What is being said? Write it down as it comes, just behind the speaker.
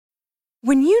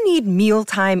When you need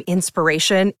mealtime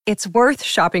inspiration, it's worth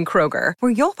shopping Kroger,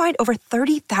 where you'll find over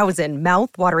 30,000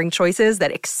 mouth-watering choices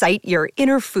that excite your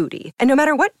inner foodie. And no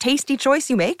matter what tasty choice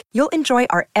you make, you'll enjoy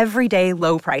our everyday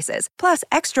low prices, plus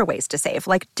extra ways to save,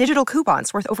 like digital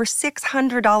coupons worth over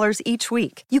 $600 each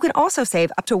week. You can also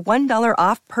save up to $1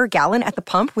 off per gallon at the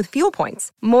pump with fuel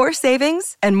points. More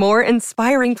savings and more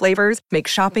inspiring flavors make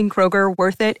shopping Kroger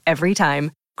worth it every time.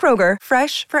 Kroger,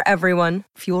 fresh for everyone.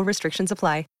 Fuel restrictions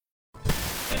apply.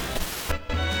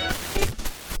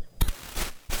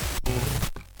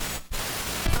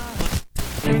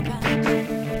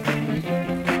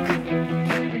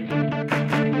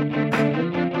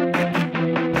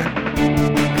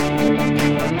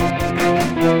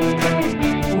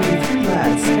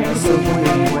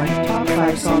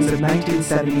 Songs of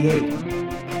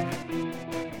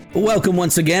 1978. Welcome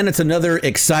once again. It's another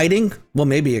exciting, well,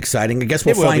 maybe exciting. I guess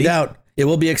we'll find out. It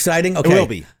will be exciting? Okay. It will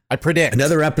be. I predict.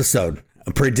 Another episode.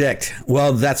 Predict.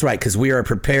 Well, that's right, because we are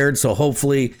prepared, so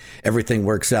hopefully everything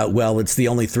works out well. It's the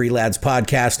Only Three Lads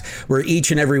podcast, where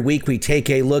each and every week we take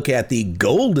a look at the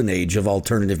golden age of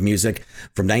alternative music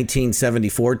from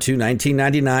 1974 to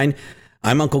 1999.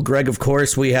 I'm Uncle Greg, of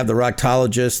course. We have the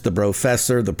Rocktologist, the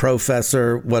Brofessor, the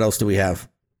Professor. What else do we have?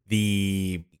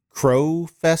 The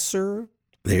Crowfessor.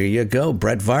 There you go.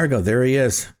 Brett Vargo. There he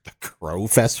is. The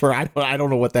Crowfessor? I don't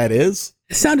know what that is.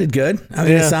 It sounded good. I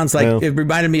mean, it sounds like it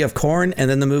reminded me of Korn and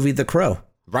then the movie The Crow.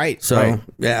 Right. So, right.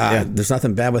 Yeah, there's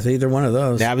nothing bad with either one of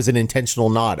those. That was an intentional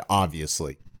nod,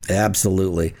 obviously.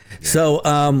 Absolutely. Yeah. So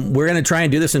we're going to try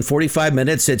and do this in 45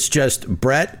 minutes. It's just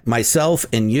Brett, myself,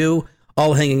 and you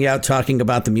all hanging out talking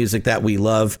about the music that we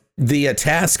love. The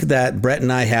task that Brett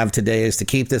and I have today is to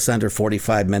keep this under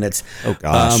 45 minutes. Oh,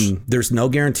 gosh. There's no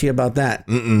guarantee about that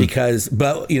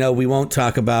but we won't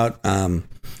talk about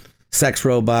sex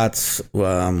robots.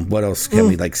 What else can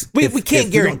we like? We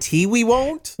can't guarantee we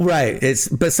won't. Right.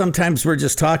 But sometimes we're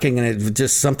just talking and it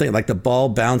just something like the ball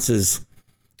bounces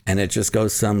and it just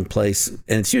goes someplace.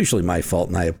 And it's usually my fault.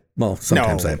 And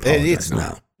sometimes I apologize. It's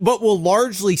not. But we'll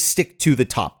largely stick to the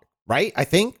topic, right? I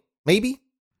think maybe.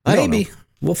 I don't know.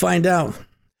 We'll find out.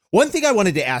 One thing I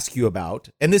wanted to ask you about,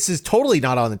 and this is totally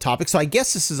not on the topic, so I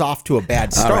guess this is off to a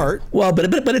bad start. Right. Well,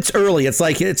 but it's early. It's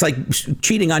like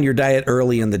cheating on your diet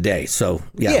early in the day. So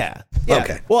yeah.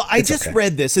 Okay. Well, I just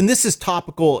read this, and this is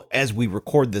topical as we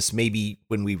record this. Maybe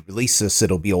when we release this,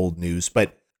 it'll be old news.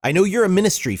 But I know you're a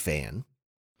Ministry fan.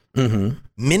 Mm-hmm.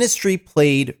 Ministry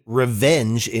played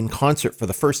Revenge in concert for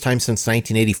the first time since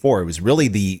 1984. It was really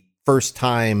the first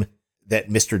time that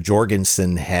Mr.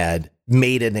 Jorgensen had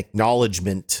made an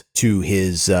acknowledgement to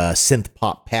his synth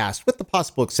pop past, with the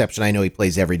possible exception, I know he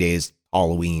plays Every Day is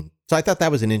Halloween. So I thought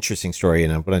that was an interesting story,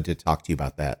 and I wanted to talk to you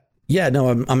about that. Yeah, no,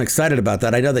 I'm excited about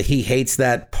that. I know that he hates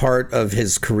that part of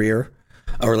his career,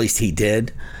 or at least he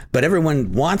did, but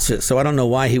everyone wants it. So I don't know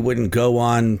why he wouldn't go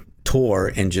on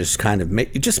tour and just kind of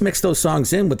mix those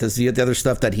songs in with the other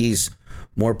stuff that he's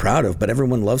more proud of. But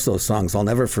everyone loves those songs. I'll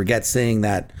never forget seeing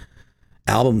that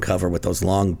album cover with those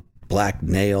long black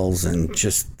nails and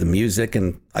just the music.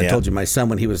 And I told you, my son,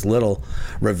 when he was little,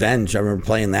 Revenge, I remember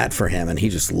playing that for him and he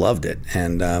just loved it.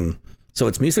 And so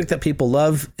it's music that people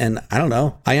love. And I don't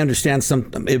know, I understand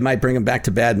it might bring him back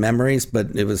to bad memories,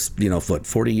 but it was,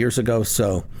 40 years ago.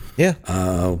 So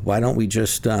why don't we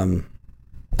just, I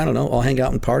don't know, all hang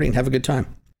out and party and have a good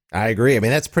time. I agree. I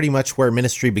mean, that's pretty much where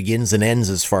Ministry begins and ends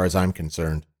as far as I'm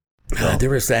concerned. There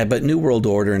was that, but New World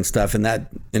Order and stuff and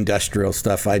that industrial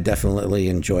stuff I definitely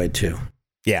enjoyed too.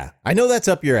 Yeah, I know that's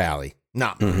up your alley.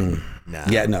 No.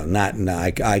 Yeah,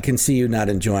 no. I can see you not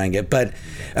enjoying it. But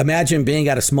imagine being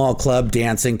at a small club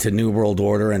dancing to New World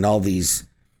Order and all these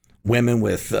women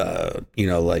with, leather,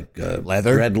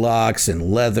 dreadlocks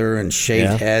and leather and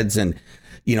shaved heads and,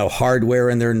 hardware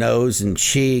in their nose and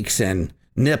cheeks and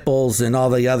nipples and all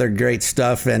the other great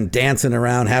stuff and dancing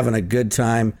around, having a good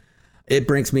time. It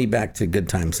brings me back to good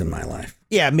times in my life.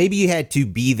 Yeah, maybe you had to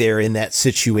be there in that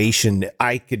situation.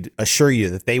 I could assure you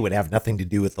that they would have nothing to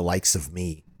do with the likes of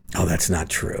me. Oh, that's not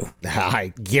true.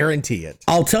 I guarantee it.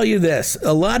 I'll tell you this.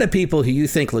 A lot of people who you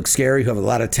think look scary, who have a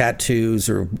lot of tattoos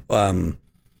or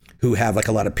who have like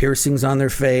a lot of piercings on their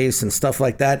face and stuff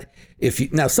like that.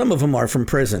 Now, some of them are from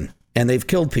prison and they've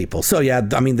killed people. So, yeah,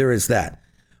 I mean, there is that.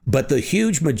 But the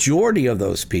huge majority of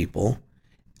those people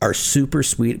are super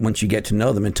sweet once you get to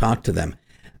know them and talk to them.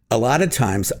 A lot of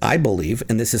times, I believe,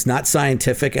 and this is not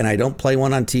scientific, and I don't play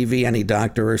one on TV, any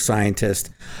doctor or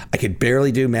scientist. I could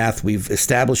barely do math. We've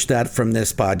established that from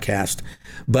this podcast.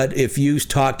 But if you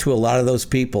talk to a lot of those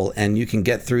people and you can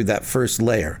get through that first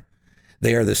layer,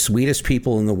 they are the sweetest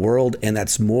people in the world, and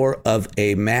that's more of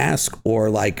a mask or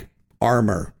like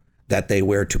armor that they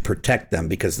wear to protect them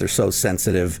because they're so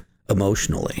sensitive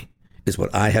emotionally, is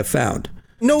what I have found.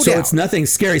 No doubt. So it's nothing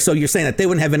scary. So you're saying that they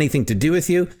wouldn't have anything to do with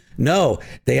you? No,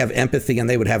 they have empathy and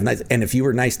they would have nice. And if you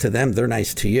were nice to them, they're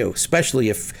nice to you, especially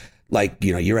if, like,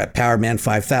 you know, you're at Power Man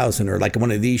 5000 or like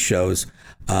one of these shows.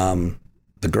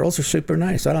 The girls are super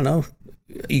nice. I don't know.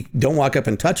 You don't walk up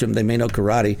and touch them. They may know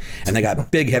karate and they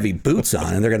got big, heavy boots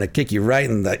on and they're going to kick you right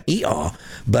in the eeyaw.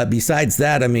 But besides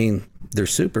that, I mean, they're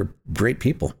super great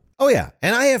people. Oh, yeah.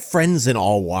 And I have friends in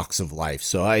all walks of life.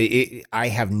 So I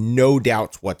have no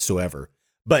doubts whatsoever.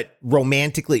 But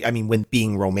romantically, I mean, when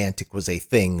being romantic was a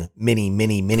thing many,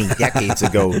 many, many decades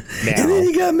ago now. And then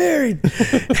you got married.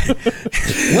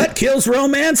 What kills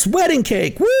romance? Wedding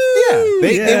cake. Woo! Yeah,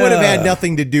 they would have had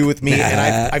nothing to do with me. And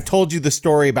I've told you the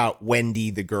story about Wendy,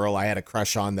 the girl I had a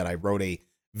crush on that I wrote a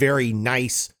very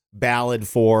nice ballad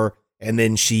for. And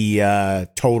then she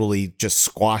totally just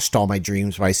squashed all my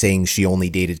dreams by saying she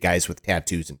only dated guys with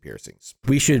tattoos and piercings.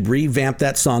 We should revamp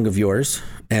that song of yours,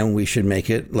 and we should make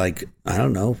it like, I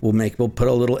don't know, we'll put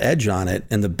a little edge on it.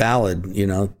 And the ballad, you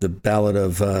know, the ballad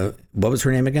of, what was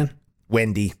her name again?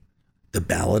 Wendy. The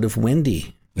Ballad of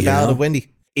Wendy. The Ballad of Wendy.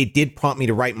 It did prompt me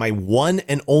to write my one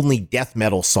and only death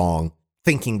metal song,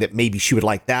 thinking that maybe she would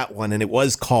like that one. And it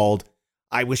was called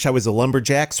I Wish I Was a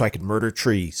Lumberjack So I Could Murder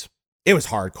Trees. It was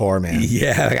hardcore, man.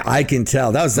 Yeah, I can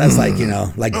tell. That's like, you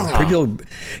know, like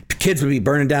kids would be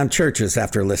burning down churches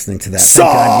after listening to that.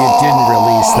 Thank God you didn't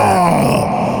release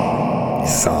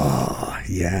that. Saw,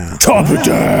 yeah. Chop it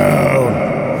down.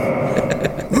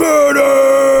 Murder.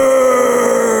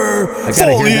 I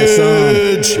gotta hear this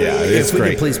song. Yeah, it's if we great.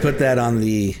 could please put that on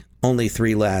the Only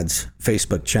Three Lads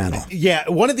Facebook channel. Yeah,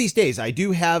 one of these days I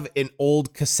do have an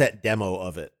old cassette demo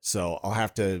of it, so I'll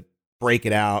have to break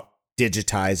it out,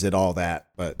 digitize it, all that.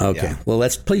 But okay, yeah. Well,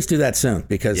 let's please do that soon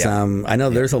because I know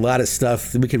there's a lot of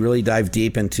stuff we could really dive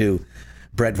deep into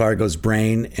Brett Vargo's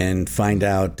brain and find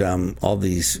out all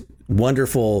these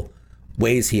wonderful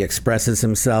ways he expresses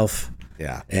himself.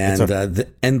 Yeah, and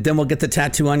and then we'll get the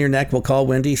tattoo on your neck. We'll call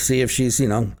Wendy, see if she's, you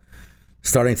know,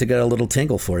 starting to get a little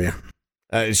tingle for you.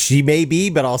 She may be,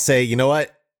 but I'll say, you know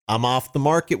what? I'm off the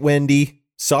market, Wendy.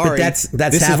 Sorry. But that's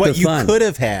this half is what the fun. You could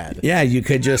have had. Yeah, you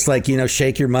could just, like, you know,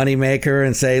 shake your moneymaker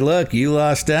and say, look, you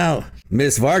lost out.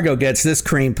 Miss Vargo gets this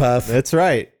cream puff. That's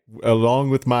right. Along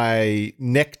with my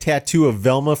neck tattoo of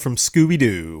Velma from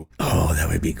Scooby-Doo. Oh, that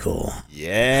would be cool.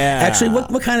 Yeah. Actually,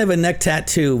 what kind of a neck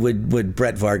tattoo would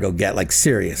Brett Vargo get? Like,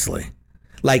 seriously.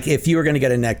 Like, if you were going to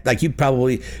get a neck, like, you'd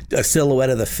probably a silhouette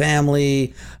of the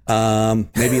family.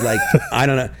 Maybe like, I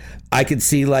don't know. I could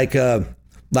see like a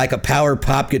power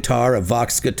pop guitar, a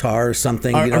Vox guitar or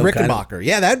something. A Rickenbacker.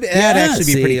 Yeah, that'd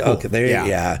actually be pretty cool. Okay,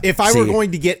 yeah. If I were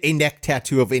going to get a neck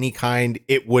tattoo of any kind,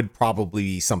 it would probably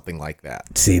be something like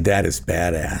that. See, that is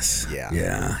badass.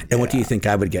 Yeah. And what do you think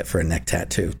I would get for a neck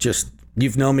tattoo? Just,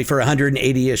 you've known me for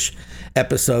 180-ish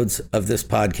episodes of this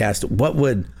podcast. What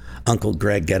would Uncle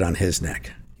Greg get on his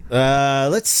neck?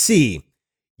 Let's see.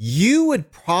 You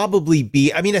would probably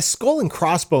be, I mean, a skull and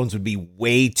crossbones would be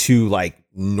way too, like,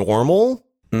 normal.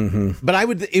 Mm-hmm. But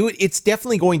it's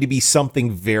definitely going to be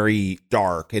something very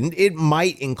dark, and it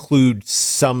might include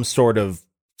some sort of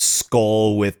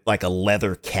skull with like a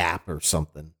leather cap or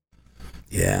something.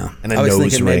 Yeah, and I was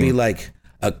nose thinking ring. maybe like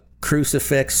a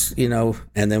crucifix, you know,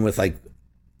 and then with like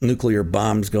nuclear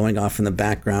bombs going off in the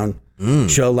background.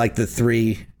 Show like the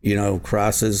three, you know,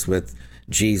 crosses with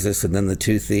Jesus, and then the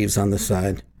two thieves on the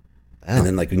side, and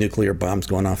then like nuclear bombs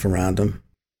going off around them.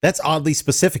 That's oddly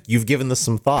specific. You've given this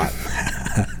some thought.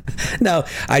 No,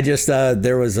 I just,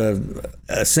 there was a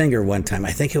singer one time.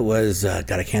 I think it was,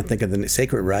 God, I can't think of the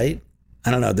Sacred Right.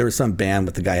 I don't know. There was some band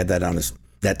with the guy had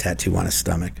that tattoo on his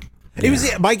stomach. It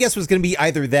was, my guess was going to be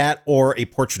either that or a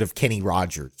portrait of Kenny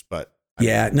Rogers, but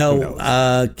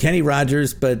Kenny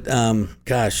Rogers, but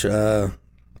gosh, I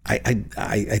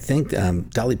think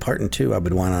Dolly Parton too. I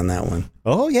would want on that one.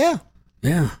 Oh yeah.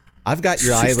 I've got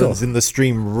your islands in the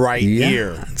stream right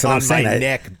here on my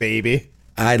neck, baby.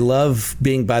 I love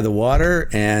being by the water,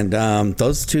 and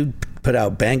those two put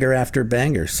out banger after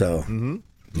banger. So,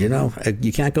 you know,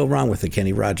 you can't go wrong with the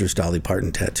Kenny Rogers, Dolly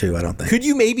Parton tattoo, I don't think. Could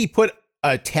you maybe put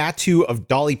a tattoo of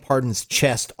Dolly Parton's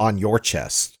chest on your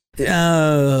chest?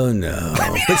 Oh, no.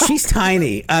 But she's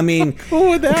tiny. I mean, what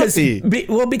would that be?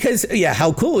 Because,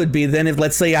 how cool would it be then if,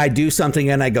 let's say, I do something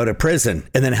and I go to prison,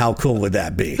 and then how cool would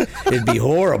that be? It'd be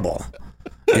horrible.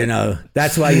 You know,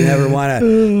 that's why you never want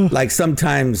to, like,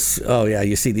 sometimes,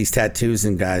 you see these tattoos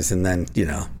in guys, and then, you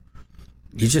know,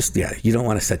 you just, you don't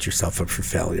want to set yourself up for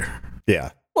failure.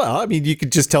 Yeah. Well, I mean, you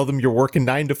could just tell them you're working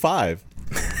 9 to 5.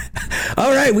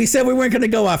 All right. We said we weren't going to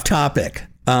go off topic.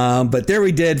 But there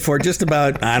we did for just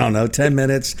about, 10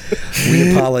 minutes.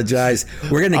 We apologize.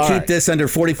 We're going to keep this under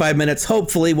 45 minutes.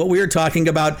 Hopefully, what we are talking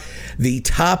about, the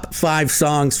top 5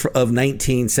 songs of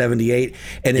 1978.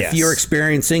 And if you're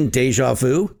experiencing deja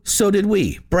vu, so did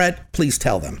we. Brett, please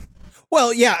tell them.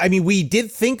 Well, yeah, I mean, we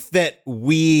did think that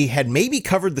we had maybe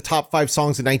covered the top 5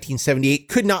 songs in 1978.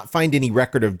 Could not find any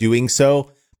record of doing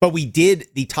so. But we did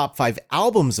the top 5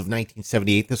 albums of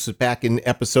 1978. This was back in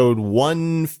episode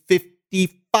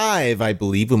 155, I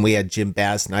believe, when we had Jim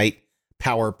Basnight,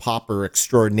 power popper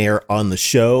extraordinaire, on the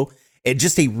show. And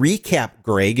just a recap,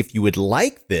 Greg, if you would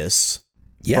like this,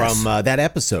 from that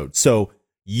episode. So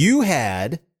you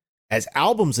had, as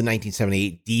albums in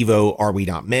 1978, Devo, Are We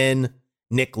Not Men,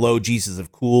 Nick Lowe, Jesus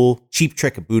of Cool, Cheap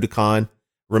Trick of Budokan,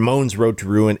 Ramones, Road to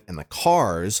Ruin, and The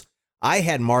Cars. I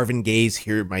had Marvin Gaye's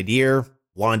Here, My Dear,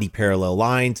 Blondie, Parallel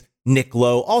Lines, Nick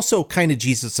Lowe, also kind of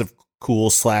Jesus of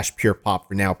Cool / Pure Pop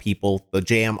for Now People, The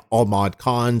Jam, All Mod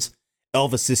Cons,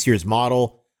 Elvis This Year's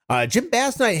Model. Jim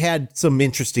Basnight had some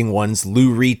interesting ones.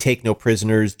 Lou Reed, Take No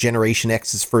Prisoners, Generation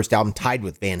X's first album, tied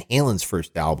with Van Halen's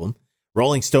first album,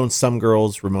 Rolling Stones, Some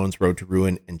Girls, Ramones, Road to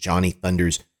Ruin, and Johnny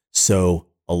Thunders, So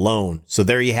Alone. So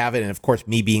there you have it. And of course,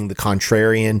 me being the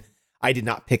contrarian, I did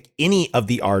not pick any of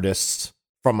the artists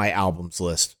from my albums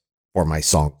list for my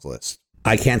songs list.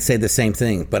 I can't say the same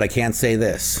thing, but I can say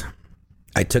this.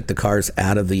 I took the Cars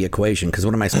out of the equation because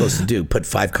what am I supposed to do? Put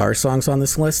 5 Cars songs on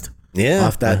this list? Yeah.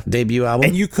 Off that debut album?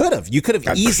 And you could have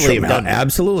easily done that.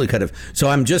 Absolutely could have. So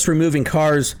I'm just removing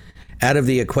Cars out of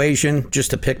the equation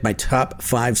just to pick my top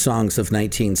 5 songs of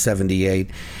 1978.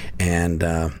 And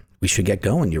we should get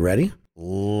going. You ready?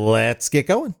 Let's get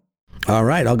going. All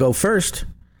right, I'll go first.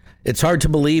 It's hard to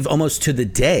believe, almost to the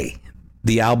day,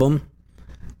 the album,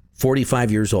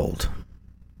 45 years old.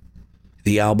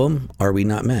 The album, Are We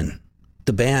Not Men?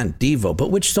 The band, Devo.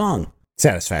 But which song?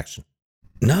 Satisfaction.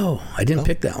 No, I didn't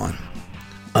pick that one.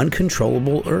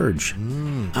 Uncontrollable Urge.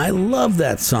 I love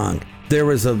that song. There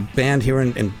was a band here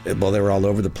well, they were all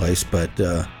over the place, but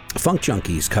Funk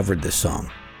Junkies covered this song.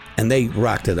 And they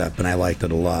rocked it up, and I liked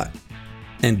it a lot.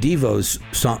 And Devo's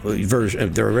song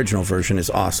version, their original version, is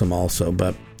awesome also.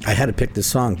 But I had to pick this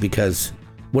song because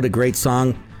what a great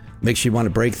song. Makes you want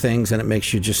to break things, and it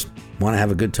makes you just want to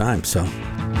have a good time. So.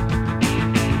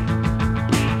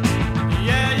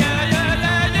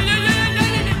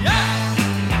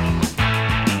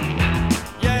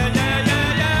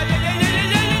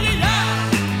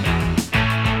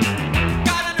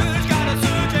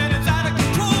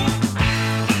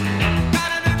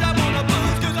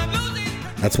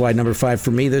 That's why number 5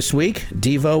 for me this week,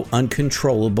 Devo,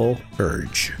 Uncontrollable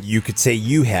Urge. You could say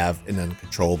you have an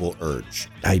uncontrollable urge.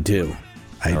 I do.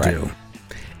 I do.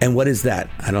 And what is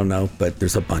that? I don't know, but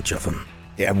there's a bunch of them.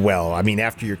 Yeah, well, I mean,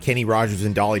 after your Kenny Rogers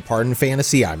and Dolly Parton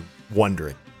fantasy, I'm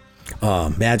wondering. Oh,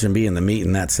 imagine being the meat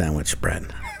in that sandwich, Brett.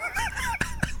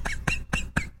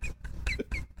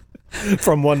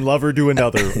 From one lover to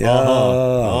another.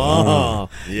 No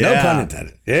pun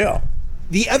intended. Yeah.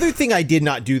 The other thing I did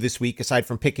not do this week, aside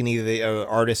from picking either the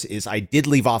artists, is I did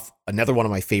leave off another one of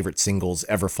my favorite singles,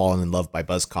 Ever Fallen in Love by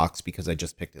Buzzcocks, because I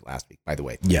just picked it last week, by the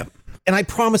way. Yep. And I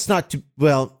promise not to,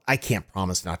 well, I can't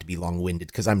promise not to be long-winded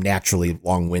because I'm naturally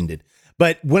long-winded.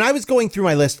 But when I was going through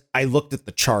my list, I looked at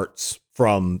the charts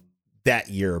from that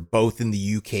year, both in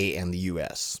the UK and the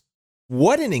US.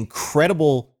 What an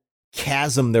incredible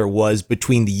chasm there was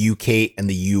between the UK and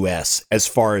the US as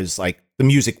far as like the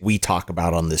music we talk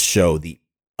about on this show, the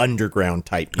underground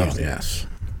type music. Oh, yes.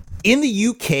 In the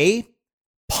UK,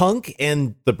 punk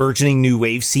and the burgeoning new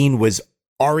wave scene was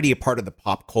already a part of the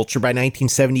pop culture by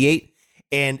 1978.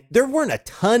 And there weren't a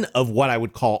ton of what I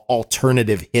would call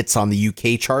alternative hits on the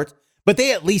UK charts, but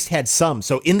they at least had some.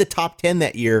 So in the top 10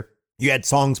 that year, you had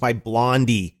songs by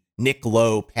Blondie, Nick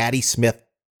Lowe, Patti Smith,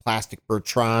 Plastic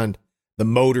Bertrand, The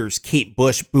Motors, Kate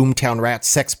Bush, Boomtown Rats,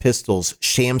 Sex Pistols,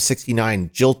 Sham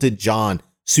 69, Jilted John,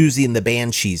 Susie and the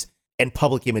Banshees, and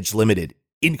Public Image Limited.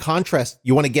 In contrast,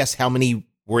 you want to guess how many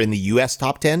were in the U.S.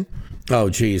 top 10? Oh,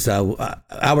 geez.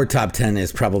 Our top 10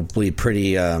 is probably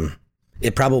pretty...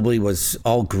 it probably was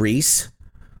all Grease.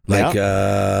 Like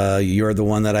You're the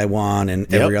One That I Want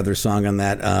and every other song on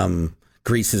that.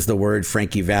 Grease is the Word,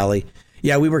 Frankie Valli.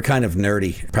 Yeah, we were kind of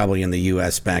nerdy probably in the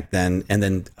U.S. back then. And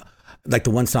then like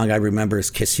the one song I remember is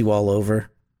Kiss You All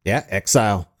Over. Yeah,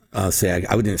 Exile. I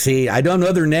don't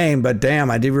know their name, but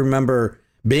damn, I do remember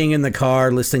being in the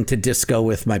car listening to disco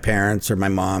with my parents or my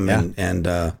mom. But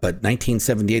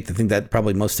 1978, the thing that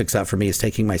probably most sticks out for me is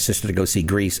taking my sister to go see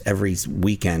Grease every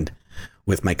weekend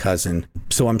with my cousin.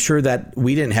 So I'm sure that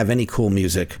we didn't have any cool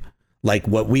music like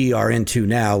what we are into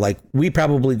now. Like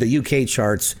the UK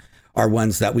charts are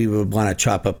ones that we would want to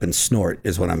chop up and snort,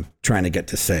 is what I'm trying to get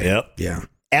to say. Yep. Yeah.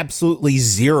 Absolutely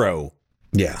zero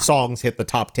Yeah. songs hit the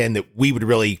top 10 that we would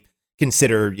really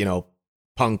consider,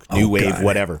 punk, new wave, God.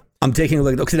 whatever. I'm taking a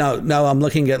look. Okay, now I'm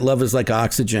looking at Love Is Like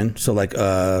Oxygen. So like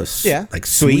like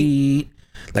Sweet,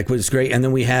 like was great. And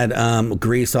then we had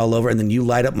Grease All Over, and then You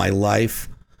Light Up My Life.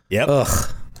 Yep.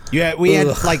 Ugh. Yeah, we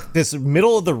had like this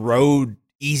middle of the road,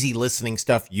 easy listening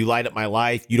stuff. You Light Up My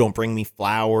Life. You Don't Bring Me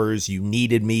Flowers. You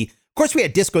Needed Me. Of course, we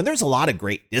had disco, and there's a lot of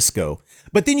great disco.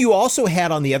 But then you also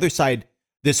had on the other side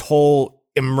this whole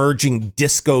emerging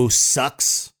disco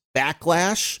sucks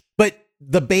backlash. But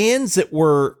the bands that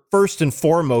were first and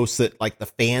foremost that like the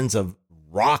fans of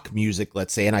rock music,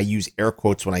 let's say, and I use air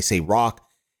quotes when I say rock,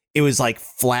 it was like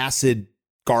flaccid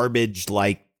garbage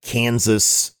like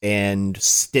Kansas and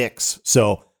Styx.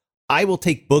 So I will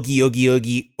take Boogie Oogie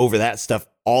Oogie over that stuff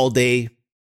all day,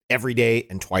 every day,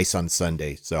 and twice on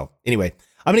Sunday. So anyway,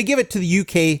 I'm going to give it to the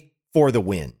UK for the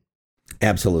win.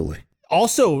 Absolutely.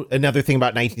 Also, another thing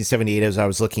about 1978, as I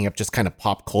was looking up just kind of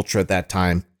pop culture at that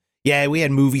time. Yeah, we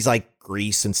had movies like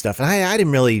Grease and stuff. And I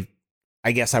didn't really,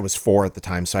 I guess I was 4 at the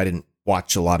time, so I didn't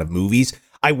watch a lot of movies.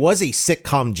 I was a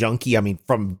sitcom junkie. I mean,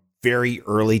 from very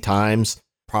early times,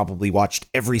 probably watched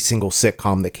every single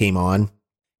sitcom that came on.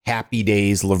 Happy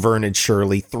Days, Laverne and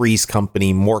Shirley, Three's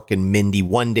Company, Mork and Mindy,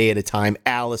 One Day at a Time,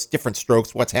 Alice, Different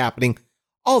Strokes, What's Happening,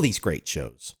 all these great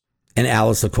shows. And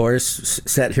Alice, of course,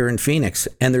 set here in Phoenix.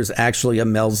 And there's actually a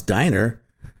Mel's Diner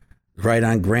right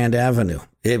on Grand Avenue.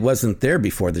 It wasn't there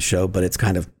before the show, but it's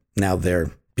kind of now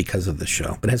there because of the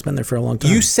show. But it has been there for a long time.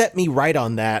 You set me right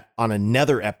on that on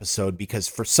another episode because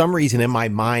for some reason in my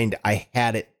mind, I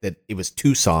had it that it was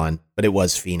Tucson, but it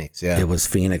was Phoenix. Yeah, it was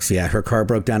Phoenix. Yeah, her car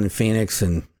broke down in Phoenix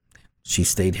and she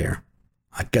stayed here,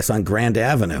 I guess, on Grand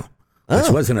Avenue. Which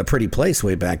wasn't a pretty place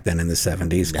way back then in the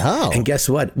 70s. No. And guess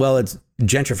what? Well, it's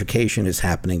gentrification is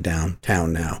happening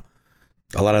downtown now.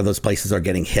 A lot of those places are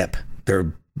getting hip.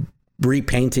 They're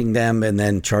repainting them and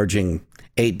then charging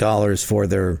 $8 for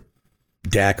their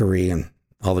daiquiri, and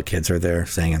all the kids are there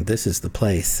saying, "This is the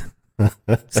place."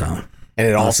 So, and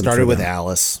it all awesome started with them.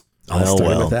 Alice. All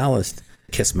started with Alice.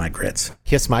 Kiss my grits.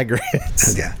 Kiss my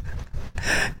grits. Yeah.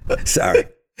 Sorry.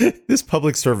 This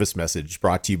public service message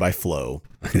brought to you by Flow.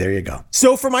 There you go.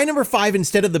 So for my number 5,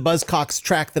 instead of the Buzzcocks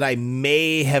track that I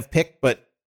may have picked but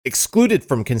excluded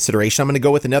from consideration, I'm going to go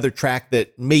with another track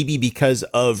that maybe because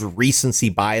of recency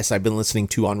bias I've been listening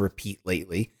to on repeat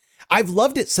lately. I've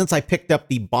loved it since I picked up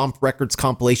the Bomp Records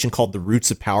compilation called The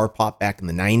Roots of Power Pop back in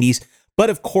the 90s.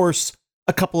 But of course,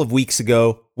 a couple of weeks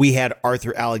ago, we had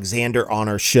Arthur Alexander on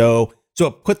our show. So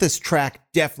it put this track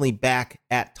definitely back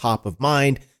at top of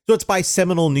mind. So it's by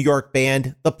seminal New York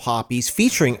band The Poppies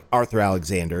featuring Arthur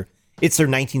Alexander. It's their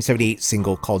 1978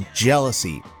 single called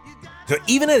Jealousy. So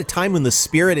even at a time when the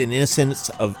spirit and innocence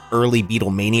of early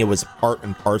Beatlemania was part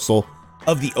and parcel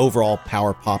of the overall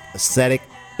power pop aesthetic,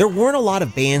 there weren't a lot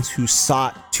of bands who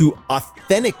sought to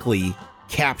authentically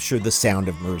capture the sound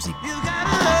of Mersey.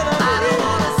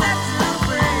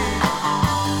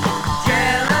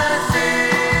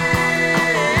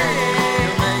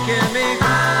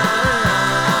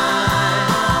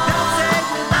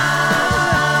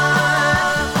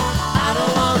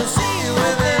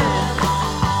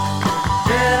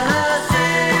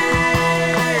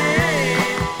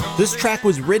 This track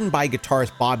was written by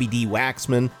guitarist Bobby D.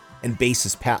 Waxman and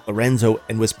bassist Pat Lorenzo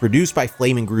and was produced by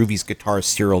Flamin' Groovy's guitarist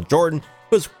Cyril Jordan,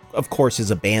 who, of course, is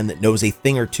a band that knows a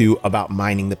thing or two about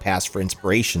mining the past for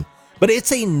inspiration. But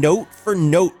it's a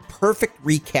note-for-note perfect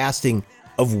recasting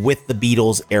of With the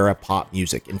Beatles era pop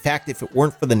music. In fact, if it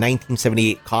weren't for the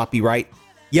 1978 copyright,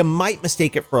 you might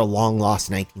mistake it for a long-lost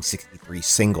 1963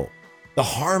 single. The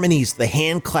harmonies, the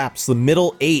hand claps, the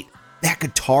middle 8, that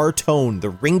guitar tone, the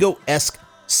Ringo-esque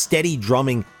steady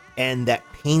drumming, and that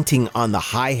painting on the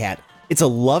hi-hat. It's a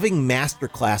loving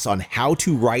masterclass on how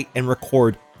to write and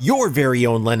record your very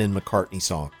own Lennon-McCartney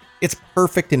song. It's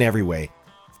perfect in every way.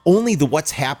 If only the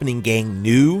What's Happening gang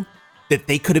knew that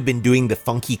they could have been doing the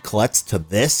funky klutz to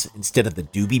this instead of the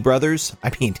Doobie Brothers.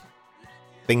 I mean,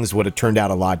 things would have turned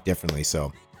out a lot differently.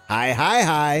 So,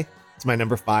 hi. It's my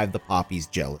number 5, The Poppies'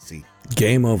 Jealousy.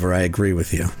 Game over. I agree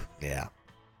with you. Yeah.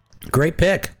 Great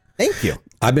pick. Thank you.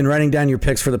 I've been writing down your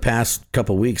picks for the past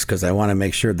couple weeks because I want to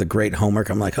make sure the great homework.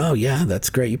 I'm like, oh, yeah, that's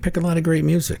great. You pick a lot of great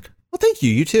music. Well, thank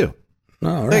you. You too.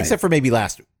 All right. Except for maybe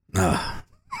last week.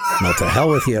 Well, to hell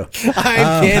with you.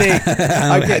 I'm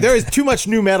kidding. Okay, there was too much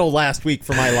new metal last week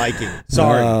for my liking.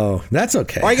 Sorry. Oh, that's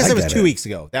okay. Or I guess it was get 2 weeks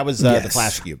ago. That was the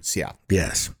Flash Cubes. Yeah.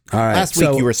 Yes. All right. Last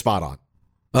week you were spot on.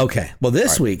 Okay. Well,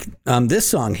 this week, this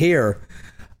song here,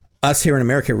 us here in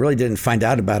America really didn't find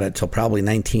out about it until probably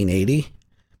 1980.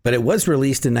 but it was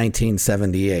released in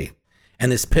 1978.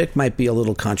 And this pick might be a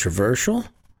little controversial,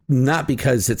 not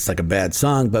because it's like a bad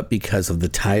song, but because of the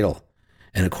title.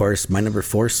 And of course, my number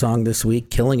 4 song this week,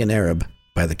 Killing an Arab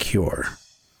by The Cure.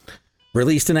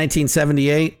 Released in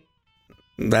 1978.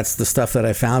 That's the stuff that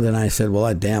I found. And I said,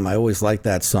 well, damn, I always liked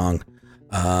that song.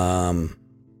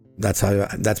 That's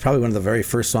probably one of the very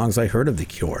first songs I heard of The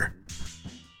Cure.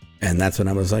 And that's when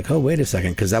I was like, oh, wait a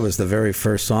second. Because that was the very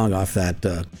first song off that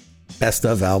Best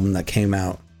Of album that came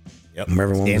out. Yep.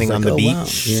 Standing on the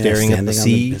beach, staring at the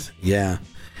sea. Yeah.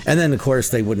 And then, of course,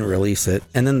 they wouldn't release it.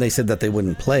 And then they said that they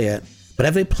wouldn't play it. But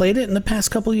have they played it in the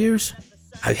past couple years?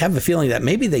 I have a feeling that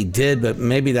maybe they did, but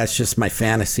maybe that's just my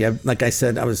fantasy. Like I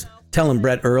said, I was telling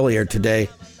Brett earlier today,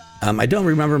 I don't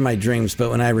remember my dreams, but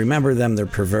when I remember them, they're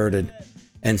perverted.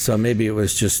 And so maybe it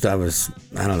was just, I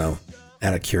don't know,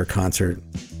 at a Cure concert.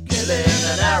 Killing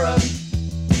an Arab.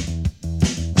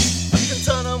 I can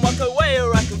turn and walk away,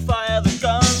 or I can fire the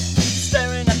gun.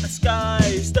 Staring at the sky,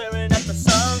 staring at the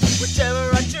sun. Whichever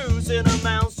I choose, it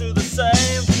amounts to the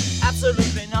same.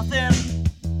 Absolutely nothing.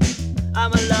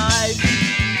 I'm alive.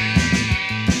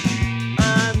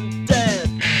 I'm dead.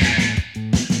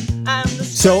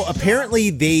 So apparently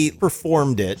they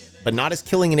performed it, but not as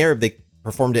Killing an Arab. They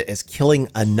performed it as Killing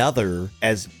Another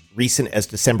as recent as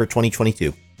December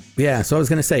 2022. Yeah, so I was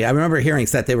going to say, I remember hearing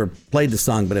that they played the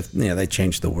song, but they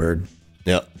changed the word.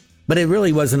 Yep. But it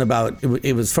really wasn't about,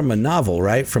 it was from a novel,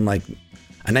 right? From like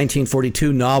a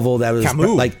 1942 novel that was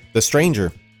Camus, like The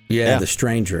Stranger. Yeah, The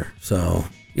Stranger. So,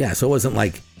 yeah, so it wasn't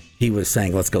like he was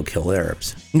saying, let's go kill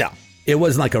Arabs. No. It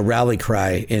wasn't like a rally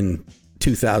cry in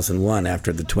 2001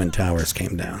 after the Twin Towers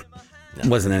came down. No. It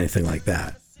wasn't anything like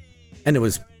that. And it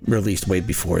was released way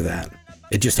before that.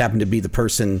 It just happened to be the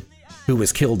person who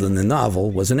was killed in the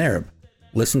novel was an Arab.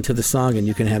 Listen to the song and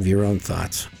you can have your own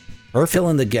thoughts. Or fill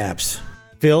in the gaps.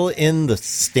 Fill in the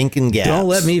stinking gaps. Don't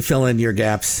let me fill in your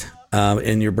gaps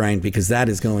in your brain, because that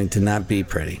is going to not be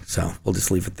pretty. So we'll just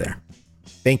leave it there.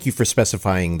 Thank you for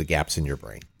specifying the gaps in your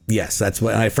brain. Yes, that's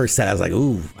what I first said. I was like,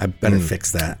 ooh, I better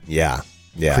fix that. Yeah.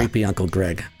 Yeah. Creepy Uncle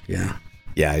Greg. Yeah.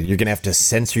 Yeah, you're going to have to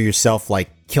censor yourself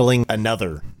like Killing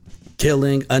Another.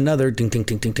 Killing Another. Ding, ding,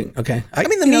 ding, ding, ding. Okay. I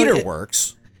mean, the meter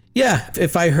works. Yeah.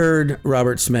 If I heard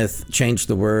Robert Smith change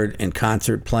the word in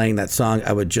concert playing that song,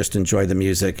 I would just enjoy the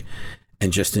music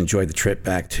and just enjoy the trip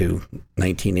back to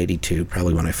 1982,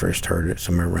 probably when I first heard it,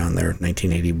 somewhere around there,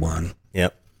 1981.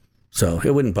 Yep. So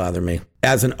it wouldn't bother me.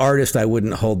 As an artist, I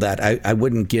wouldn't hold that. I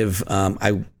wouldn't give,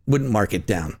 I wouldn't mark it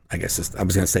down. I guess I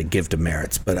was going to say give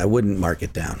demerits, but I wouldn't mark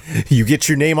it down. You get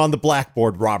your name on the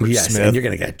blackboard, Robert Smith. Yes, and you're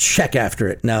going to get a check after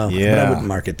it. No, yeah. But I wouldn't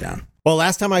mark it down. Well,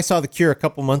 last time I saw The Cure a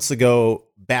couple months ago,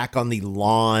 back on the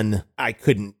lawn, I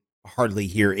couldn't hardly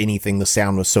hear anything. The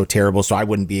sound was so terrible, so I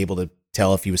wouldn't be able to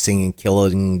tell if he was singing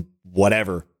Killing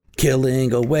whatever.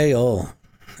 Killing a whale.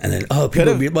 And then,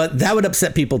 but that would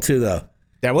upset people too, though.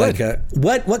 That would.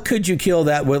 Like, what could you kill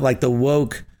that would, like, the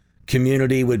woke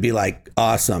community would be like,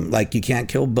 awesome. Like, you can't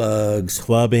kill bugs.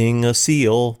 Clubbing a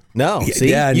seal. No, see?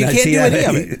 Yeah, you can't do any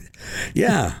of it.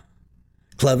 Yeah.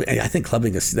 I think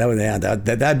clubbing a seal,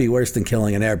 that'd be worse than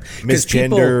killing an Arab.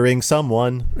 Misgendering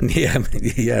someone. Yeah,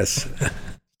 yes.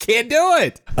 Can't do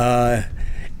it.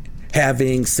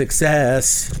 Having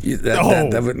success.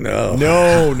 That would, no.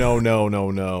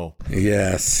 No.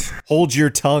 Yes. Hold your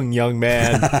tongue, young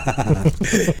man.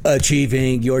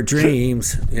 Achieving your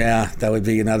dreams. Yeah, that would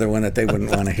be another one that they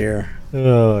wouldn't want to hear.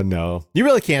 Oh, no. You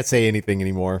really can't say anything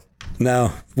anymore.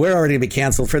 No, we're already going to be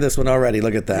canceled for this one already.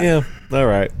 Look at that. Yeah, all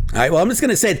right. All right, well, I'm just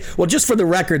going to say it. Well, just for the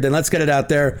record, then let's get it out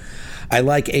there. I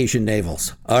like Asian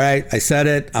navels. All right, I said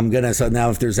it. I'm going to, so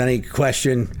now if there's any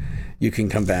question, you can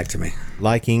come back to me.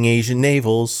 Liking Asian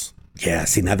navels. Yeah,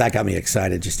 see, now that got me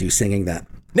excited, just you singing that.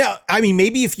 Now, I mean,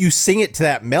 maybe if you sing it to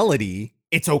that melody,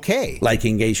 it's okay.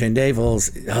 Liking Asian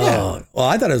navels. Oh, yeah. Well,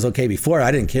 I thought it was okay before.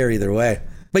 I didn't care either way.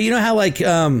 But you know how, like,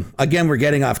 again, we're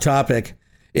getting off topic.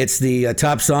 It's the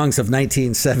top songs of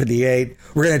 1978.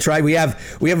 We're going to try. We have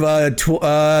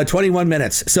 21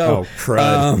 minutes. So, we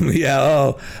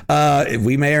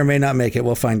may or may not make it.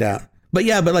 We'll find out. But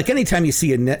yeah, but like anytime you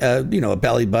see a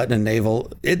belly button and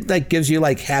navel, it like gives you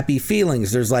like happy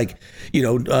feelings. There's like,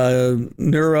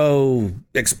 neuro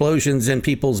explosions in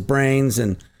people's brains,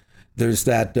 and there's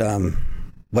that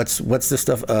what's the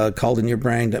stuff called in your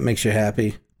brain that makes you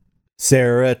happy?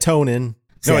 Serotonin.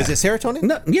 No, is it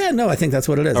serotonin? No, I think that's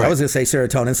what it is. Right. I was going to say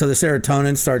serotonin. So the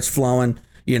serotonin starts flowing,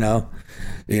 what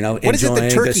is it the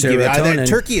turkey gives? The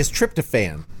turkey is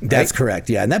tryptophan. Right? That's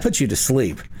correct. Yeah. And that puts you to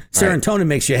sleep. Serotonin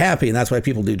makes you happy. And that's why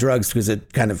people do drugs, because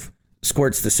it kind of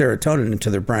squirts the serotonin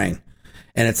into their brain.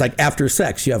 And it's like after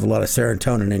sex, you have a lot of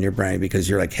serotonin in your brain because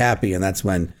you're like happy. And that's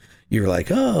when you're like,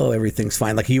 oh, everything's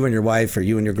fine. Like you and your wife or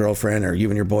you and your girlfriend or you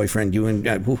and your boyfriend, you and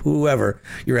whoever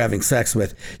you're having sex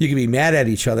with, you can be mad at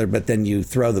each other, but then you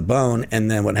throw the bone. And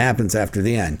then what happens after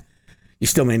the end? You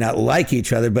still may not like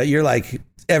each other, but you're like,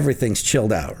 everything's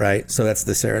chilled out, right? So that's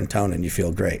the serotonin. You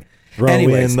feel great.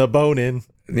 Throwing the bone in.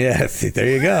 Yeah, see, there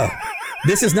you go.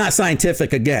 This is not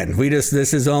scientific again.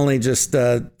 This is only just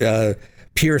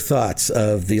pure thoughts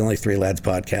of the Only Three Lads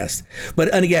podcast.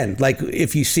 But and again, like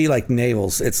if you see like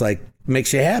navels, it's like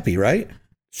makes you happy, right?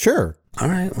 Sure. All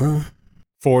right. Well,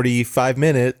 45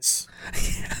 minutes.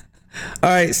 All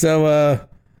right. So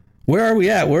where are we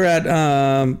at? We're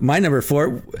at my number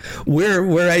 4.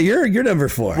 We're at your number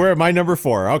 4. We're at my number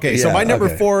 4. Okay. So Yeah, my number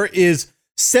okay. 4 is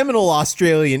seminal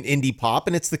Australian indie pop,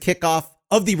 and it's the kickoff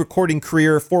of the recording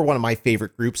career for one of my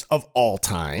favorite groups of all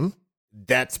time.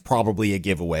 That's probably a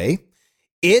giveaway.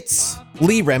 It's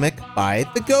Lee Remick by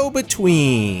The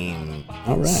Go-Between.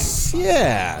 All right.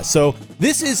 Yeah. So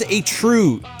this is a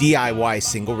true DIY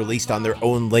single released on their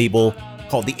own label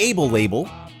called the Able label,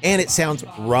 and it sounds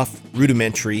rough,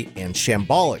 rudimentary, and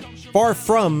shambolic. Far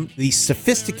from the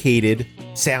sophisticated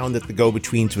sound that The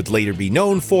Go-Betweens would later be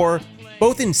known for,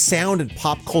 both in sound and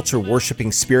pop culture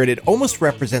worshipping spirit, it almost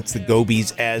represents the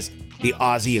Gobies as the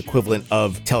Aussie equivalent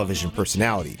of television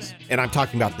personalities. And I'm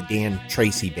talking about the Dan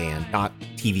Tracy Band, not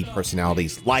TV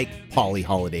personalities like Polly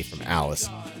Holiday from Alice.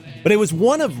 But it was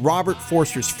one of Robert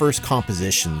Forster's first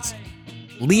compositions.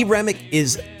 Lee Remick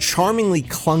is charmingly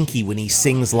clunky when he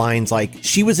sings lines like,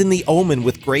 "She was in The Omen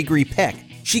with Gregory Peck.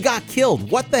 She got killed.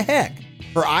 What the heck?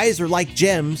 Her eyes are like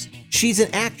gems. She's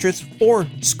an actress for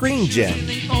Screen Gems."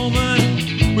 The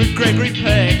Omen with Gregory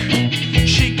Peck.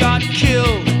 She got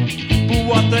killed, but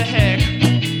what the heck?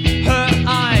 Her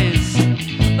eyes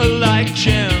are like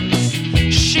gems.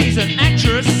 She's an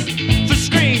actress for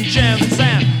Screen Gems.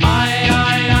 And I,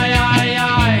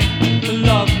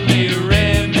 lovely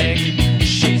Remick.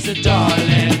 She's a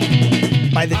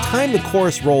darling. By the time the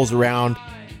chorus rolls around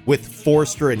with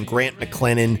Forster and Grant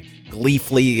McLennan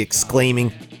gleefully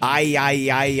exclaiming,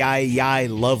 I,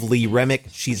 lovely Remick,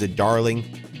 she's a darling,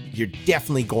 you're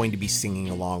definitely going to be singing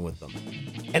along with them.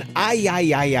 And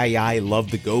I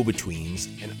love the Go-Betweens,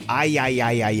 and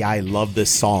I love this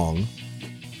song.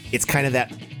 It's kind of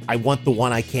that I want the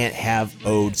one I can't have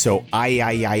ode, so I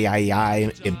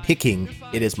am picking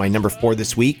it as my number 4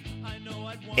 this week.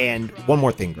 And one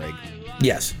more thing, Greg.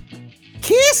 Yes.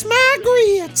 Kiss my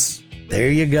grits. There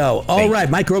you go. All right,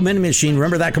 Micro Mini Machine.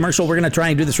 Remember that commercial? We're going to try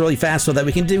and do this really fast so that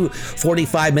we can do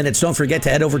 45 minutes. Don't forget to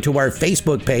head over to our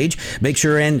Facebook page. Make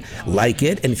sure and like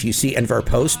it. And if you see any of our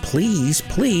posts, please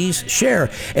share.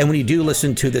 And when you do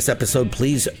listen to this episode,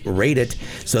 please rate it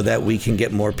so that we can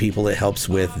get more people. It helps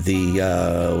with the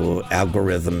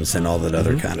algorithms and all that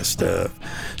other kind of stuff.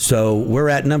 So we're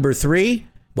at number 3.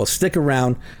 Well, stick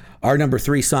around. Our number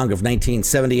 3 song of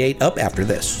 1978 up after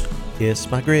this. Kiss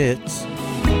my grits.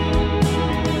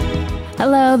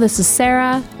 Hello, this is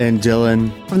Sarah And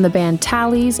Dylan. from the band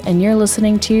Tallies, and you're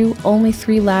listening to Only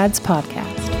Three Lads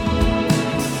podcast.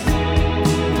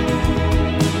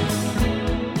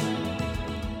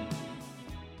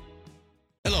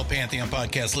 Hello, Pantheon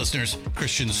podcast listeners.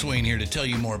 Christian Swain here to tell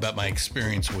you more about my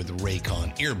experience with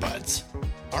Raycon earbuds.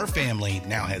 Our family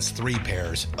now has 3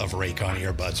 pairs of Raycon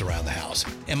earbuds around the house,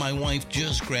 and my wife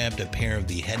just grabbed a pair of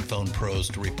the Headphone Pros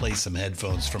to replace some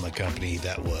headphones from a company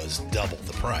that was double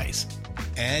the price.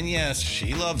 And yes,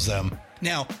 she loves them.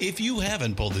 Now, if you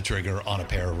haven't pulled the trigger on a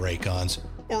pair of Raycons,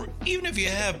 or even if you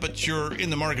have but you're in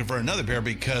the market for another pair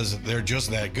because they're just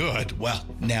that good, well,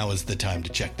 now is the time to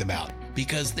check them out,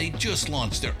 because they just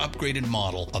launched their upgraded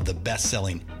model of the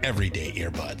best-selling everyday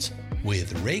earbuds.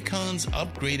 With Raycon's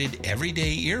upgraded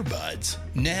everyday earbuds,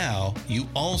 now you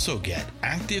also get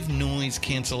active noise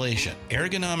cancellation,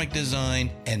 ergonomic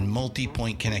design, and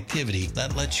multi-point connectivity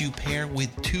that lets you pair with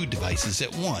 2 devices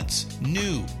at once.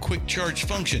 New quick charge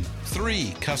function,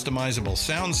 3 customizable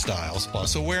sound styles,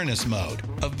 plus awareness mode.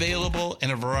 Available in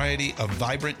a variety of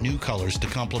vibrant new colors to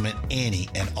complement any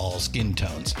and all skin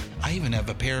tones. I even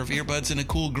have a pair of earbuds in a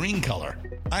cool green color.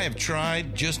 I have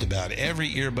tried just about every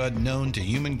earbud known to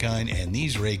humankind, and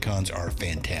these Raycons are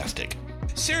fantastic.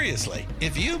 Seriously,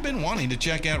 if you've been wanting to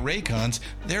check out Raycons,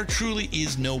 there truly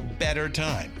is no better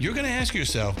time. You're going to ask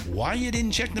yourself why you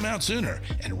didn't check them out sooner,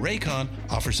 and Raycon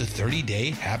offers a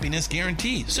 30-day happiness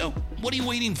guarantee. So what are you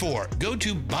waiting for? Go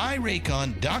to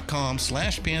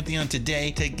buyraycon.com/Pantheon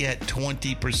today to get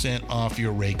 20% off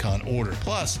your Raycon order,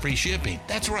 plus free shipping.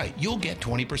 That's right, you'll get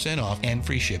 20% off and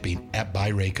free shipping at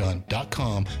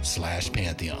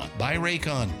buyraycon.com/Pantheon.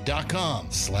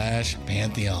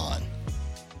 buyraycon.com/Pantheon.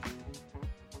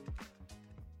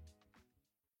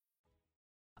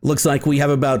 Looks like we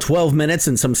have about 12 minutes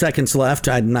and some seconds left.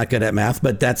 I'm not good at math,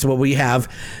 but that's what we have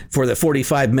for the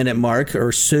 45-minute mark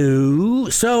or so.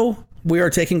 So we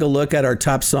are taking a look at our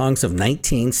top songs of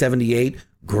 1978.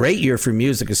 Great year for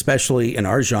music, especially in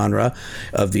our genre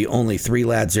of the Only Three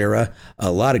Lads era.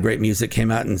 A lot of great music came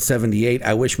out in 78.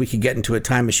 I wish we could get into a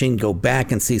time machine, go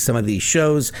back and see some of these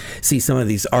shows, see some of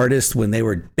these artists when they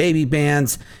were baby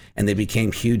bands and they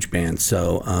became huge bands.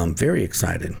 So very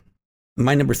excited.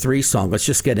 My number 3 song, let's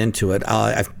just get into it.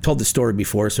 I've told the story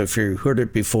before, so if you heard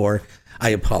it before, I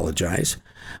apologize.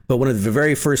 But one of the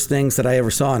very first things that I ever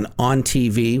saw on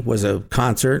TV was a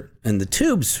concert in the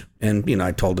Tubes. And, you know,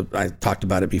 I talked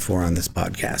about it before on this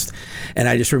podcast. And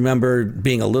I just remember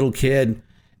being a little kid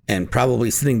and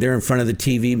probably sitting there in front of the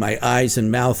TV, my eyes and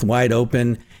mouth wide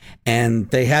open. And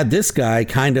they had this guy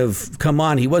kind of come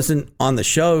on. He wasn't on the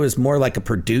show. It was more like a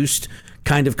produced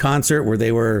kind of concert where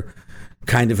they were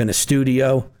kind of in a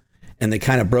studio and they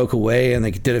kind of broke away and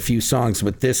they did a few songs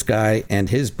with this guy and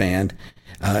his band.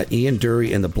 Ian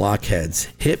Dury and the Blockheads.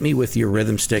 Hit Me With Your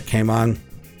Rhythm Stick came on.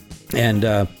 And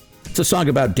it's a song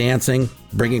about dancing,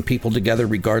 bringing people together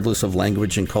regardless of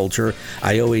language and culture.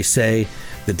 I always say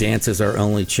the dance is our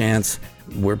only chance.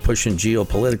 We're pushing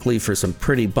geopolitically for some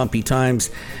pretty bumpy times.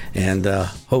 And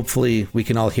hopefully we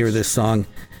can all hear this song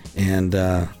and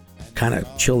kind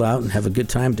of chill out and have a good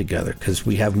time together, because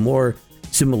we have more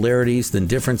similarities than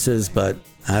differences, but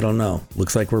I don't know.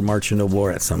 Looks like we're marching to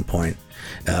war at some point.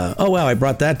 Oh, wow, I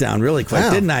brought that down really quick,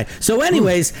 didn't I? So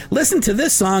anyways, listen to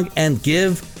this song and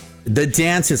give the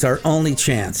dance is our only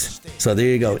chance. So there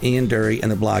you go, Ian Dury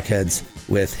and the Blockheads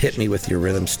with Hit Me With Your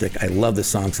Rhythm Stick. I love this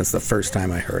song since the first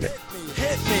time I heard it.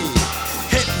 Hit me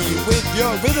with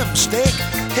your rhythm stick.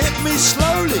 Hit me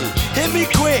slowly, hit me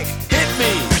quick, hit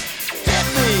me, hit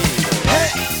me,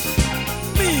 hit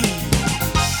me.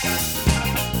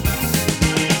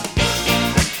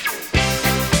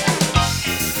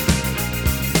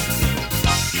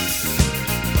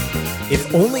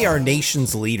 If only our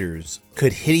nation's leaders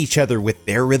could hit each other with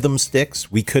their rhythm sticks,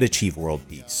 we could achieve world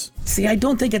peace. See, I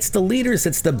don't think it's the leaders,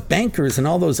 it's the bankers and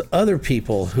all those other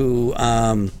people who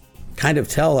kind of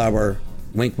tell our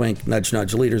wink, wink, nudge,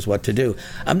 nudge leaders what to do.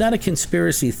 I'm not a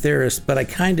conspiracy theorist, but I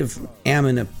kind of am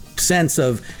in a sense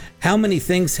of how many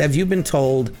things have you been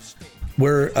told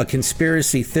were a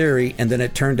conspiracy theory and then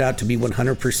it turned out to be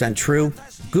 100% true?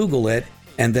 Google it,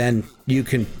 and then you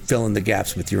can fill in the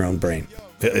gaps with your own brain.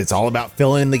 It's all about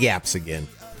filling in the gaps again.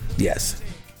 Yes.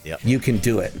 Yep. You can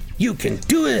do it. You can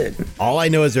do it. All I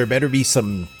know is there better be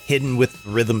some hidden with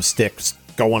rhythm sticks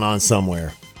going on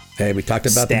somewhere. Hey, we talked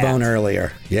about the bone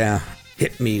earlier. Yeah.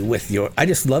 Hit me with your... I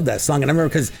just love that song. And I remember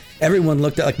because everyone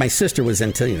looked at... Like my sister was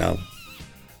into, you know,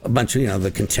 a bunch of, you know, the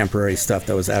contemporary stuff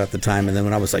that was out at the time. And then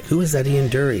when I was like, who is that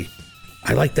Ian Dury?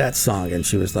 I like that song. And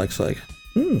she was like,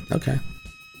 okay.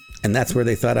 And that's where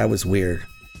they thought I was weird.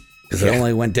 Because it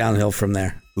only went downhill from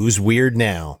there. Who's weird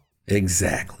now?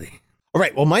 Exactly. All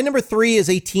right, well, my number 3 is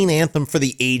a teen anthem for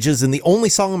the ages and the only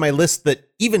song on my list that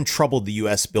even troubled the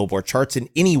U.S. Billboard charts in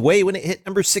any way when it hit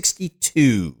number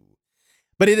 62.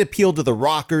 But it appealed to the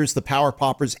rockers, the power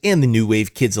poppers, and the new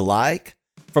wave kids alike.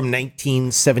 From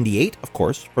 1978, of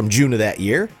course, from June of that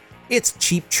year, it's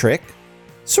Cheap Trick,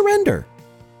 Surrender.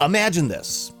 Imagine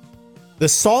this. The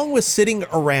song was sitting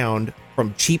around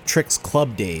from Cheap Trick's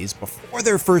club days before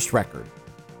their first record.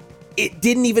 It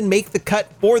didn't even make the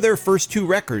cut for their first 2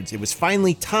 records. It was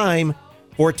finally time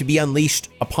for it to be unleashed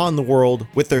upon the world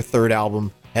with their third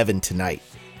album, Heaven Tonight.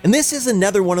 And this is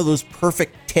another one of those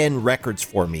perfect 10 records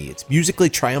for me. It's musically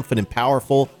triumphant and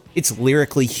powerful. It's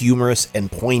lyrically humorous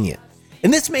and poignant.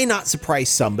 And this may not surprise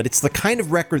some, but it's the kind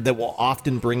of record that will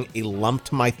often bring a lump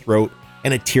to my throat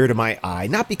and a tear to my eye.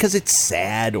 Not because it's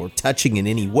sad or touching in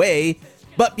any way,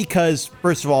 but because,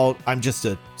 first of all, I'm just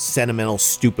a sentimental,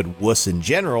 stupid wuss in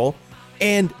general.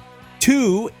 And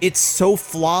 2, it's so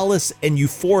flawless and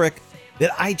euphoric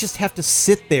that I just have to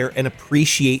sit there and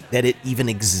appreciate that it even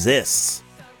exists.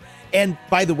 And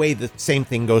by the way, the same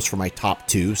thing goes for my top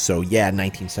 2. So yeah,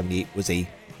 1978 was a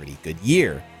pretty good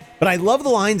year. But I love the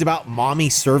lines about mommy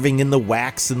serving in the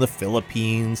wax in the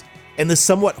Philippines, and the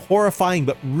somewhat horrifying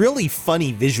but really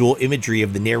funny visual imagery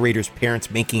of the narrator's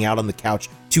parents making out on the couch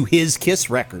to his Kiss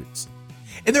records.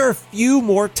 And there are a few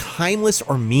more timeless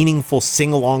or meaningful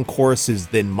sing-along choruses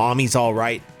than Mommy's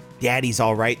Alright, Daddy's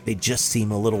Alright. They just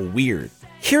seem a little weird.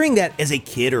 Hearing that as a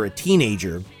kid or a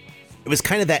teenager, it was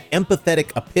kind of that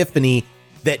empathetic epiphany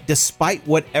that despite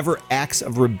whatever acts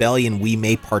of rebellion we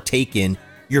may partake in,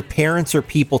 your parents are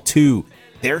people too.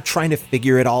 They're trying to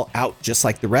figure it all out just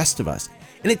like the rest of us.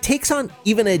 And it takes on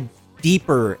even a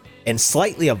deeper and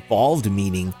slightly evolved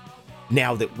meaning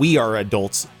now that we are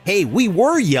adults, hey, we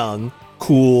were young,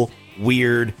 cool,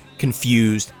 weird,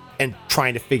 confused, and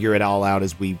trying to figure it all out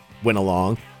as we went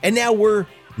along. And now we're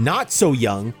not so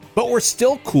young, but we're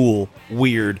still cool,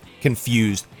 weird,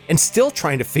 confused, and still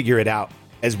trying to figure it out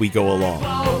as we go along.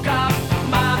 Woke up,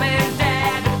 mom and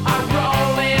dad are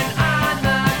rolling on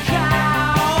the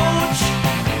couch,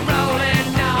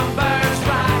 rolling numbers,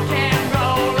 rock and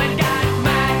rolling, got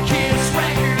my kids'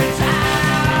 records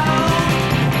out.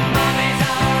 Mommy's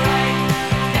alright,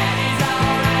 daddy's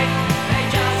alright, they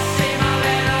just seem a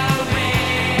little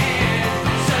weird.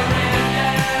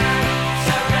 Surrender,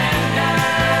 surrender,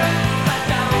 but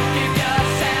don't give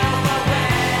yourself away.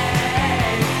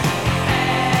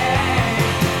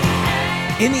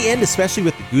 In the end, especially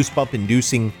with the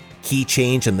goosebump-inducing key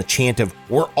change and the chant of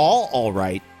 "we're all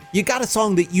right," you got a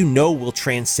song that you know will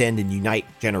transcend and unite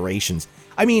generations.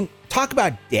 I mean, talk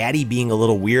about daddy being a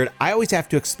little weird. I always have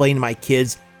to explain to my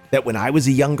kids that when I was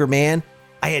a younger man,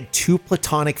 I had 2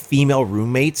 platonic female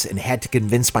roommates and had to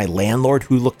convince my landlord,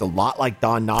 who looked a lot like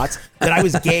Don Knotts, that I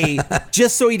was gay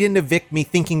just so he didn't evict me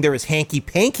thinking there was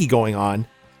hanky-panky going on,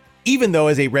 even though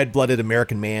as a red-blooded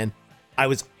American man, I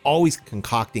was always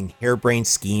concocting harebrained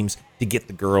schemes to get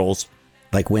the girls.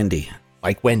 Like Wendy.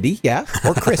 Like Wendy, yeah.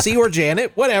 Or Chrissy or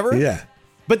Janet, whatever. Yeah.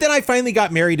 But then I finally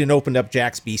got married and opened up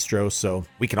Jack's Bistro, so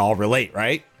we can all relate,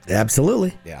 right?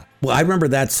 Absolutely. Yeah. Well, I remember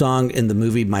that song in the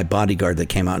movie My Bodyguard that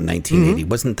came out in 1980.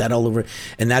 Wasn't that all over?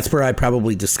 And that's where I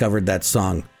probably discovered that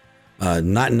song. Not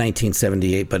in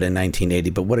 1978, but in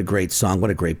 1980. But what a great song. What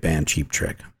a great band, Cheap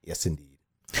Trick. Yes, indeed.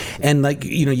 And like,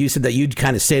 you know, you said that you'd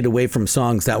kind of stayed away from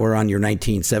songs that were on your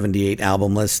 1978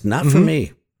 album list. Not for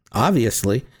me,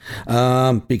 obviously,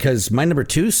 because my number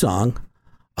 2 song,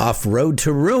 Off Road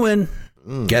to Ruin,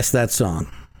 guess that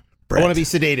song. Brett. I want to be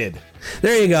sedated.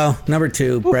 There you go. Number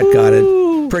 2, Brett got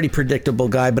it. Pretty predictable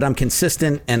guy, but I'm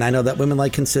consistent, and I know that women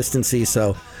like consistency,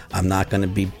 so I'm not going to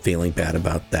be feeling bad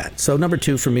about that. So number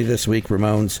 2 for me this week,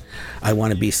 Ramones, I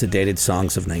Want to Be Sedated,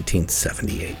 songs of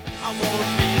 1978. I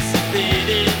won't be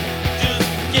sedated. Just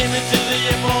give me to the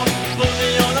airport. Put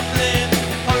me on a plane.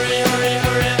 Hurry, hurry,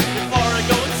 hurry before I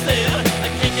go instead. I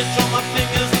can't control my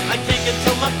fingers. I can't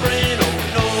control my brain. Oh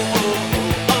no, oh,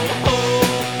 oh, oh, oh.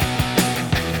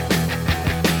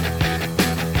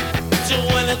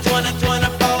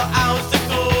 24 hours to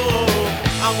go.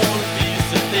 I won't be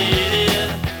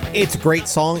sedated. It's a great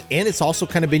song, and it's also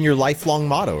kind of been your lifelong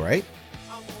motto, right?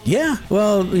 Yeah,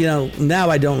 well, you know, now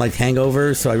I don't like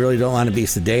hangovers, so I really don't want to be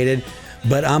sedated.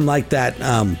 But I'm like that.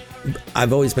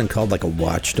 I've always been called like a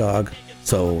watchdog.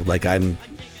 So like I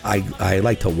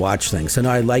like to watch things. So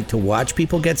now I like to watch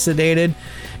people get sedated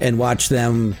and watch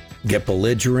them get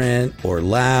belligerent or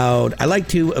loud. I like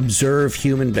to observe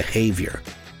human behavior.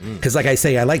 Because like I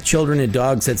say, I like children and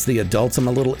dogs. That's the adults I'm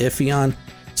a little iffy on.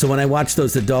 So when I watch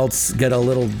those adults get a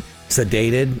little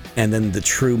sedated and then the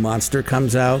true monster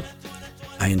comes out,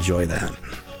 I enjoy that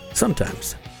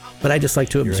sometimes, but I just like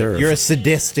to observe. You're a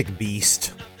sadistic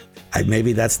beast.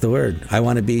 Maybe that's the word. I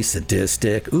want to be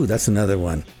sadistic. Ooh, that's another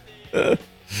one.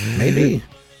 Maybe.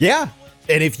 Yeah.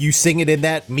 And if you sing it in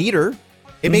that meter,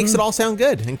 it makes it all sound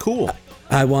good and cool.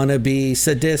 I want to be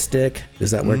sadistic.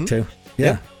 Does that work too?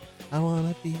 Yeah. I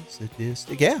want to be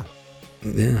sadistic. Yeah.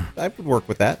 Yeah. I would work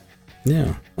with that.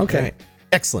 Yeah. Okay. All right.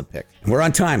 Excellent pick. We're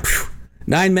on time.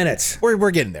 9 minutes.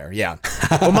 We're getting there, yeah.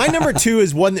 Well, my number 2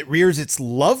 is one that rears its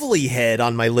lovely head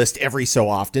on my list every so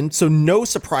often, so no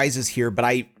surprises here, but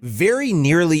I very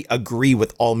nearly agree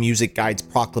with All Music Guide's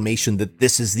proclamation that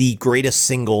this is the greatest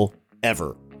single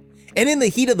ever. And in the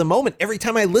heat of the moment, every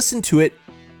time I listen to it,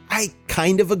 I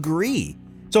kind of agree.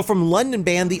 So from London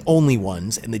band The Only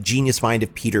Ones and the genius mind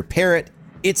of Peter Parrott,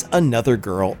 it's Another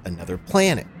Girl, Another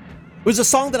Planet. It was a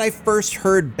song that I first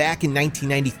heard back in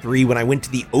 1993 when I went to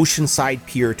the Oceanside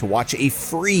Pier to watch a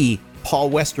free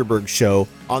Paul Westerberg show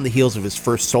on the heels of his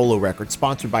first solo record,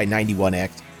 sponsored by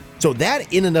 91X. So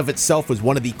that in and of itself was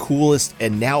one of the coolest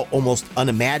and now almost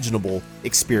unimaginable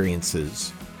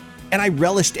experiences. And I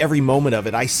relished every moment of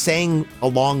it. I sang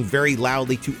along very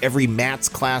loudly to every Matt's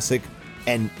classic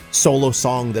and solo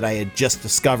song that I had just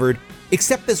discovered,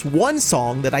 except this one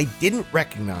song that I didn't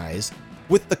recognize,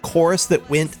 with the chorus that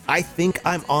went, I think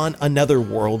I'm on another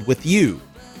world with you.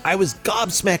 I was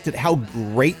gobsmacked at how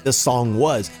great the song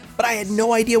was, but I had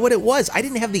no idea what it was. I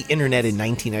didn't have the internet in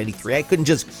 1993. I couldn't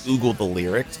just Google the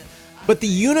lyrics. But the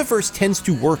universe tends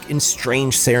to work in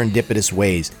strange, serendipitous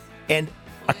ways. And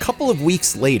a couple of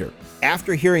weeks later,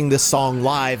 after hearing this song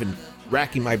live and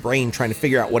racking my brain trying to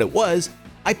figure out what it was,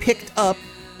 I picked up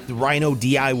the Rhino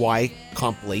DIY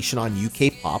compilation on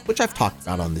UK Pop, which I've talked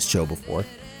about on this show before.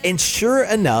 And sure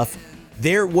enough,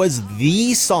 There was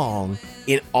the song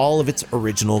in all of its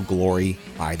original glory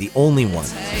by the only one.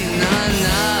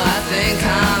 I think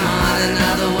I'm on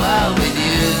another world with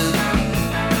you.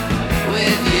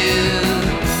 With you.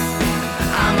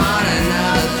 I'm on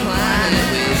another planet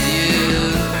with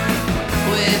you.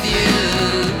 With you.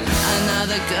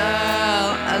 Another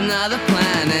girl, another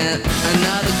planet.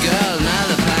 Another girl,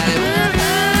 another planet.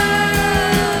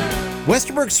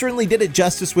 Westerberg certainly did it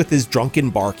justice with his drunken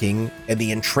barking, and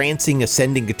the entrancing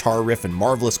ascending guitar riff and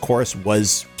marvelous chorus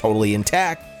was totally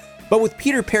intact. But with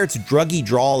Peter Parrott's druggy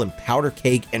drawl and powder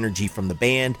keg energy from the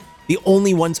band, the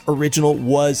only one's original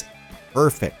was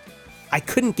perfect. I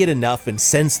couldn't get enough, and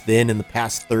since then, in the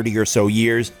past 30 or so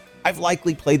years, I've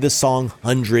likely played this song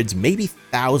hundreds, maybe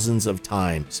thousands of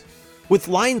times. With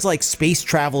lines like "Space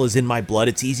travel is in my blood,"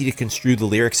 it's easy to construe the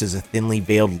lyrics as a thinly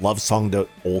veiled love song to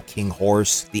Old King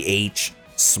Horse, The H,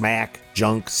 Smack,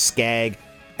 Junk, Skag,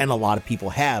 and a lot of people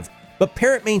have. But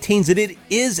Parrott maintains that it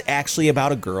is actually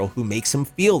about a girl who makes him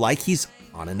feel like he's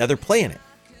on another planet.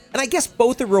 And I guess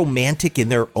both are romantic in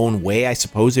their own way, I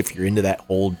suppose, if you're into that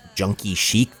whole junkie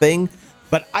chic thing.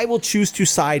 But I will choose to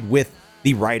side with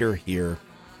the writer here.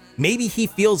 Maybe he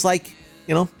feels like,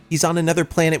 he's on another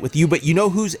planet with you, but you know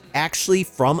who's actually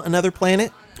from another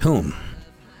planet? Whom?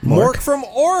 Mork from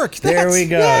Ork. There we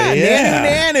go.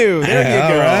 Yeah. Nanu. There you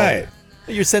go. All right.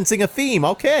 You're sensing a theme.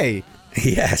 Okay.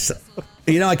 Yes.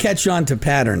 I catch on to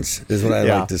patterns, is what I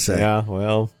like to say. Yeah,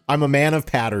 well, I'm a man of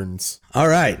patterns. All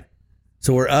right.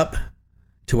 So we're up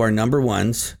to our number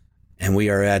ones, and we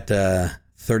are at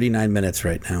 39 minutes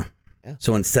right now. Yeah.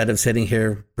 So instead of sitting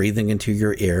here breathing into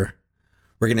your ear,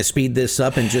 we're going to speed this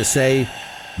up and just say,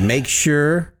 make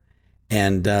sure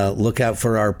and look out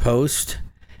for our post.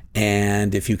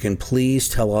 And if you can please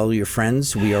tell all your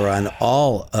friends, we are on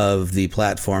all of the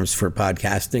platforms for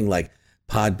podcasting, like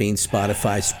Podbean,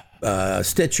 Spotify,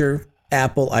 Stitcher,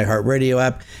 Apple, iHeartRadio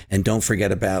app. And don't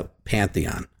forget about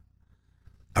Pantheon,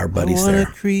 our buddies there.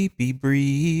 Creepy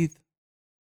breathe.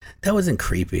 That wasn't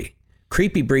creepy.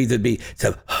 Creepy breathe would be,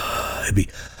 it'd be.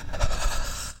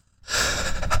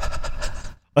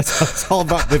 It's all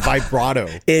about the vibrato.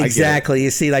 Exactly.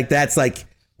 You see, that's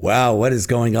wow, what is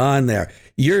going on there?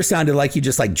 Yours sounded like you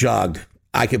just jogged.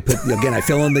 I could I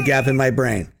fill in the gap in my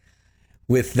brain.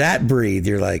 With that breathe,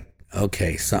 you're like,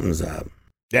 okay, something's up.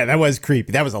 Yeah, that was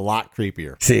creepy. That was a lot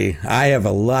creepier. See, I have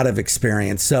a lot of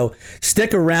experience. So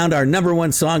stick around. Our number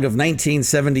one song of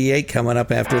 1978 coming up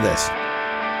after this.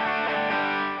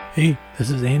 Hey, this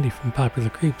is Andy from Popular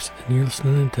Creeps, and you're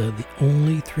listening to the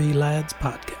Only Three Lads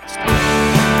podcast.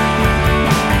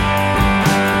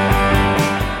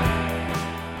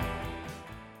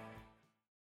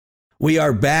 We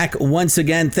are back once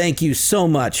again. Thank you so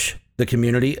much, the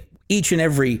community, each and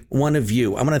every one of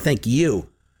you. I'm going to thank you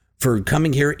for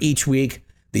coming here each week.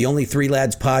 The Only Three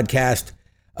Lads podcast.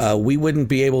 We wouldn't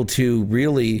be able to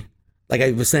really, like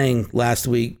I was saying last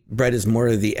week, Brett is more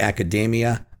of the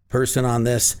academia person on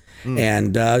this.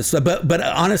 And but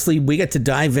honestly, we get to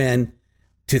dive in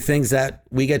to things that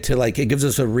we get to it gives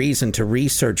us a reason to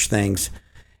research things.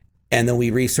 And then we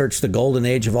research the golden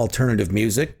age of alternative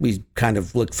music. We kind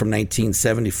of looked from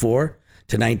 1974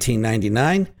 to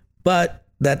 1999, but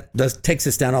that takes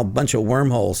us down a bunch of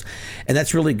wormholes. And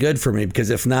that's really good for me, because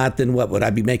if not, then what would I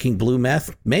be making? Blue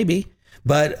meth? Maybe.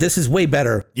 But this is way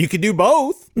better. You could do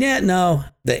both. Yeah, no.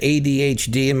 The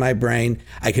ADHD in my brain,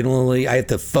 I have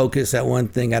to focus at one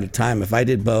thing at a time. If I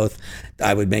did both,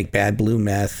 I would make bad blue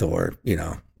meth, or, it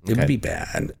would be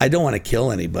bad. I don't want to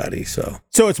kill anybody, so.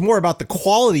 So it's more about the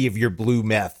quality of your blue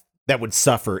meth that would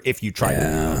suffer if you tried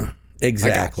to.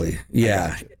 Exactly.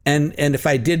 Yeah. And if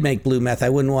I did make blue meth, I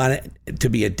wouldn't want it to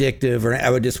be addictive, or I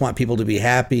would just want people to be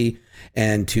happy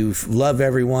and to love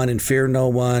everyone and fear no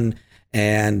one.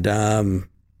 And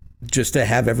just to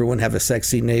have everyone have a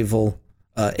sexy navel,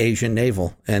 Asian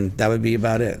navel. And that would be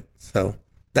about it. So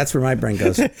that's where my brain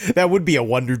goes. That would be a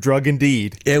wonder drug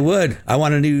indeed. It would. I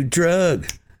want a new drug.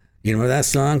 You know that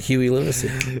song, Huey Lewis?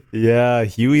 Yeah,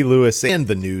 Huey Lewis and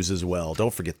the News as well.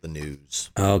 Don't forget the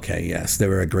News. Okay, yes. They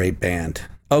were a great band.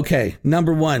 Okay,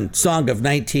 number one song of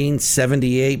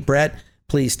 1978. Brett,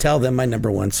 please tell them my number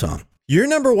one song. Your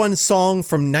number one song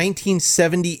from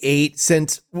 1978,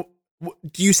 since...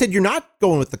 You said you're not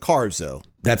going with the Cars, though.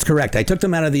 That's correct. I took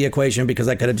them out of the equation because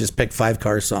I could have just picked 5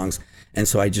 Cars songs, and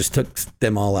so I just took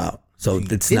them all out. So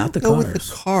it's not the Cars. With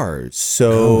the Cars.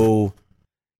 So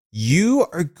you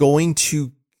are going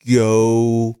to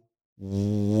go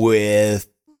with.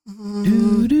 Are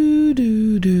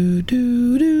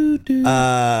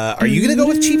you going to go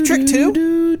with Cheap Trick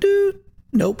too?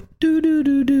 Nope.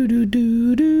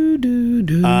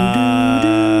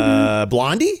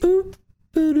 Blondie?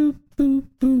 boop,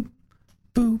 boop,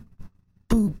 boop,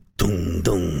 boop, dum,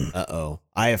 dum. Uh-oh.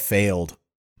 I have failed.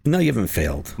 No, you haven't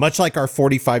failed. Much like our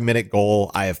 45-minute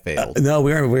goal, I have failed. No,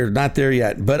 we're not there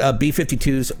yet. But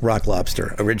B-52's Rock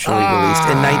Lobster, originally released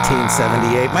in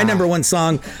 1978. My number one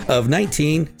song of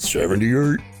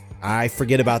 1978. I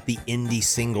forget about the indie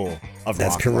single of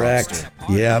That's Rock correct.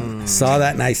 Lobster. Yep. Saw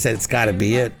that and I said, it's got to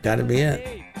be it. Got to be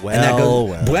it.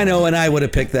 Well, Bueno and I would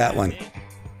have picked that one.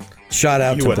 Shout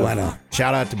out to Bueno.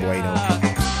 Shout out to Bueno.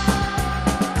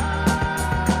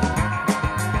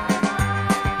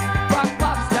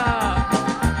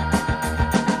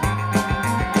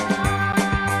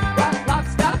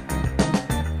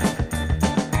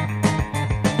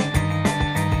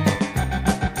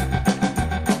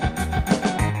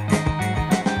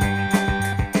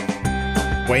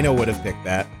 Bueno would have picked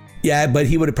that. Yeah, but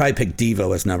he would have probably picked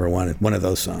Devo as number one of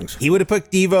those songs. He would have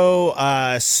picked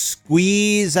Devo.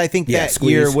 Squeeze, I think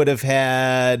year would have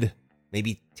had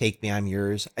maybe Take Me, I'm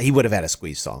Yours. He would have had a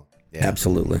Squeeze song. Yeah.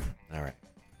 Absolutely. All right.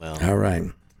 Well. All right.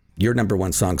 Your number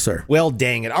one song, sir. Well,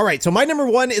 dang it. All right. So my number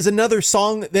one is another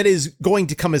song that is going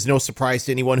to come as no surprise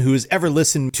to anyone who has ever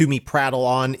listened to me prattle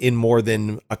on in more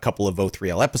than a couple of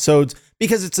O3L episodes,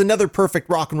 because it's another perfect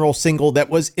rock and roll single that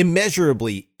was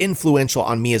immeasurably influential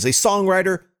on me as a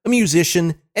songwriter, a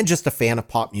musician, and just a fan of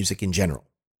pop music in general.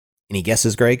 Any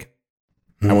guesses, Greg?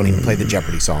 I won't even play the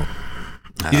Jeopardy song.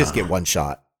 You just get one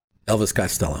shot. Elvis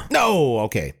Costello. No,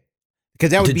 okay.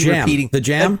 Because that would be repeating. The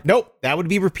Jam? Nope, that would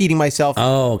be repeating myself.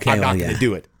 Oh, okay. I'm not going to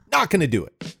do it. Not going to do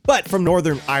it. But from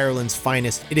Northern Ireland's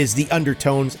finest, it is the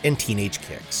Undertones and Teenage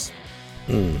Kicks.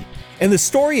 And the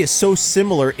story is so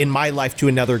similar in my life to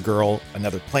Another Girl,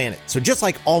 Another Planet. So just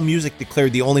like All Music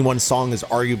declared The Only One song is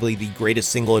arguably the greatest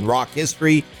single in rock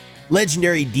history,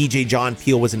 legendary DJ John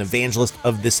Peel was an evangelist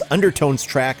of this Undertones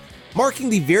track, marking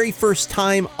the very first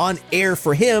time on air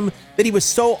for him that he was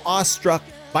so awestruck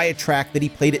by a track that he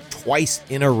played it twice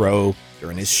in a row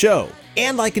during his show.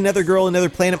 And like Another Girl, Another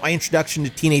Planet, my introduction to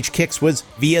Teenage Kicks was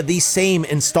via the same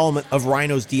installment of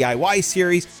Rhino's DIY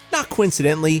series, not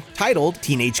coincidentally titled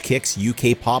Teenage Kicks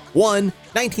UK Pop 1,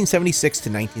 1976 to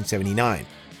 1979.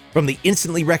 From the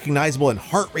instantly recognizable and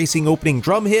heart-racing opening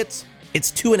drum hits,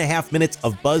 it's 2.5 minutes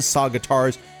of buzzsaw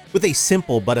guitars with a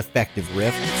simple but effective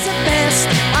riff. It's the best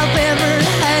I've ever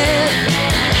had.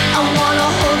 I wanna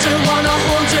hold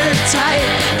her tight.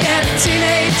 Get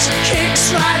teenage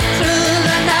kicks right through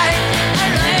the night.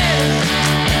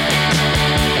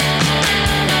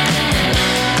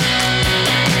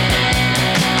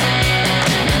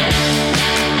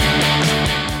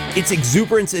 Its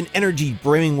exuberance and energy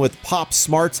brimming with pop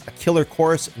smarts, a killer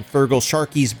chorus, and Fergal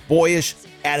Sharkey's boyish,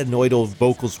 adenoidal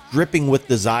vocals dripping with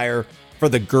desire for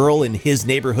the girl in his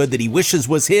neighborhood that he wishes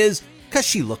was his because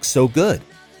she looks so good.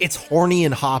 It's horny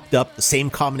and hopped up, the same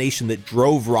combination that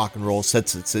drove rock and roll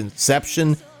since its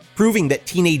inception, proving that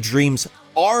teenage dreams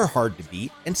are hard to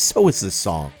beat, and so is this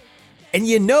song. And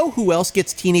you know who else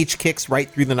gets Teenage Kicks right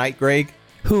through the night, Greg?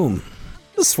 Whom?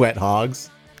 The Sweat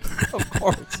Hogs. Of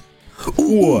course.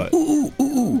 What?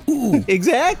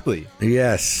 Exactly.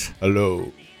 Yes.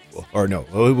 Hello. Or no,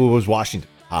 it was Washington.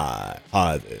 Hi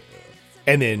there.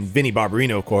 And then Vinnie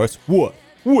Barbarino, of course. What?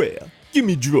 Where? Give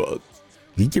me drugs.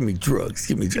 Give me drugs.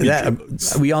 Give me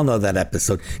drugs. We all know that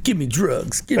episode. Give me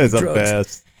drugs. Give me That's drugs. the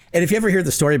best. And if you ever hear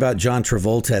the story about John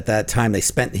Travolta at that time, they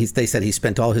said he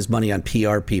spent all his money on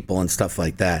PR people and stuff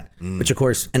like that, which of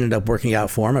course ended up working out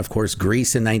for him. Of course,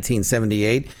 Grease in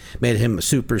 1978 made him a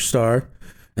superstar.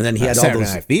 And then he had Saturday all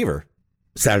those. Night Fever.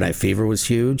 Saturday Night Fever was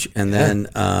huge. And then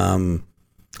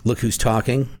Look Who's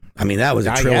Talking. I mean, that was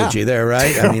a trilogy there,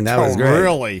 right? I mean, that was great.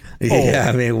 Really? Yeah,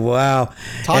 I mean, wow.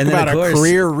 Talk and about then, a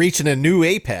career reaching a new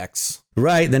apex.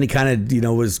 Right. Then he kind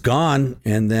of, was gone.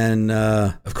 And then,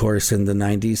 of course, in the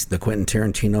 90s, the Quentin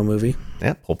Tarantino movie.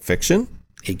 Yeah, Pulp Fiction.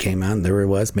 He came out and there he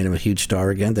was, made him a huge star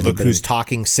again. Then Look Who's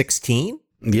Talking 16.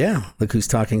 Yeah. Look Who's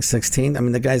Talking 16. I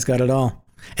mean, the guy's got it all.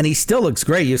 And he still looks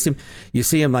great. You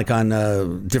see him like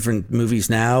on different movies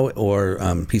now,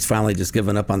 or he's finally just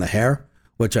given up on the hair,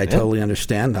 which I totally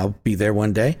understand. I'll be there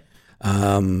one day.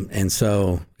 And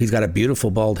so he's got a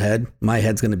beautiful bald head. My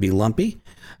head's going to be lumpy.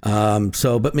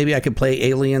 But maybe I could play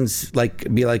aliens,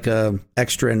 be like a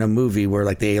extra in a movie where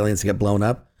like the aliens get blown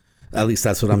up. At least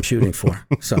that's what I'm shooting for.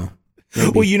 So. Maybe.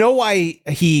 Well, you know why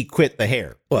he quit the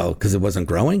hair? Well, because it wasn't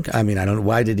growing. I mean, I don't know.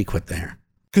 Why did he quit the hair?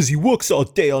 Because he works all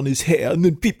day on his hair, and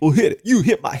then people hit it. You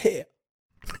hit my hair.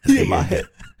 Hit my hair.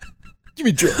 Give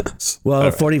me drugs. Well,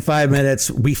 right. 45 minutes,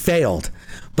 we failed.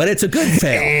 But it's a good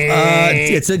fail.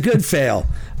 It's a good fail.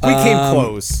 We came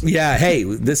close. Yeah, hey,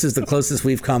 this is the closest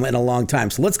we've come in a long time.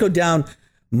 So let's go down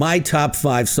my top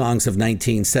 5 songs of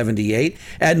 1978.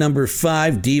 At number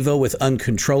 5, Devo with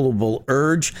Uncontrollable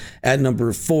Urge. At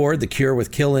number 4, The Cure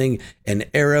with Killing an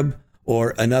Arab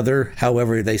or Another,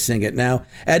 however they sing it now.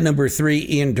 At number 3,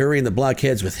 Ian Dury and the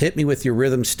Blockheads with Hit Me With Your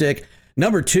Rhythm Stick.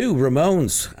 Number 2,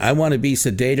 Ramones, I Want to Be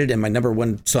Sedated, and my number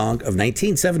 1 song of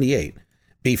 1978,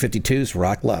 B-52's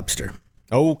Rock Lobster.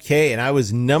 Okay, and I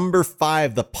was number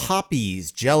 5, The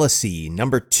Poppies, Jealousy.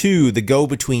 Number 2, The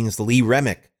Go-Betweens, Lee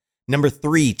Remick. Number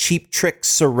 3, Cheap Trick,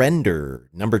 Surrender.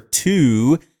 Number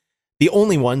 2, The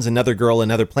Only Ones, Another Girl,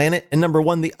 Another Planet. And number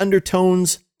 1, The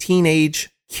Undertones,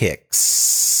 Teenage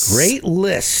Kicks. Great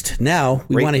list. Now,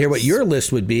 we want to hear what your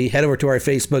list would be. Head over to our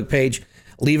Facebook page.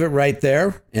 Leave it right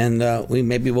there, and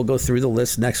we'll go through the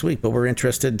list next week. But we're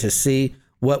interested to see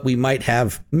what we might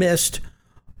have missed,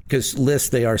 because lists,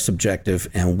 they are subjective,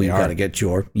 and we've got to get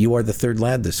you are the third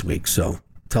lad this week. So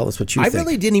tell us what you think. I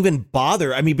really didn't even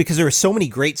bother. I mean, because there were so many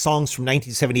great songs from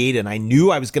 1978, and I knew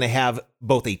I was going to have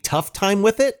both a tough time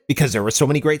with it because there were so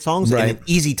many great songs, and an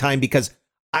easy time because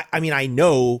I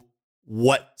know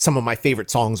what some of my favorite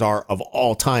songs are of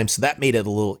all time, so that made it a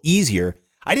little easier.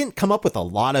 I didn't come up with a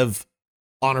lot of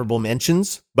honorable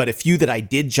mentions, but a few that I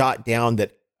did jot down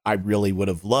that I really would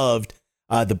have loved.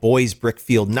 The Boys'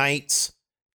 Brickfield Nights,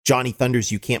 Johnny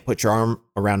Thunders' You Can't Put Your Arm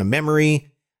Around a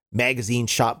Memory, Magazine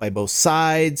Shot by Both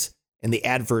Sides, and the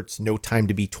Adverts' No Time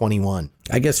to Be 21.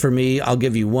 I guess for me, I'll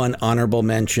give you one honorable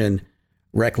mention,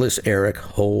 Reckless Eric,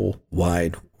 Whole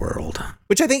Wide World.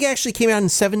 Which I think actually came out in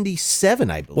 77,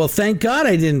 I believe. Well, thank God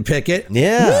I didn't pick it.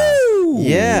 Yeah. Woo!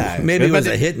 Yeah. Maybe it was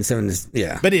a hit in 70s.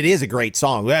 Yeah. But it is a great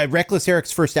song. Reckless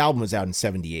Eric's first album was out in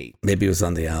 78. Maybe it was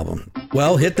on the album.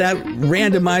 Well, hit that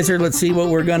randomizer. Let's see what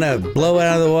we're going to blow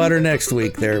out of the water next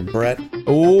week there, Brett.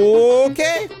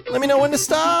 Okay. Let me know when to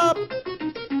stop.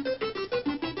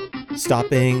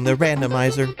 Stopping the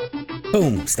randomizer.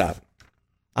 Boom. Stop.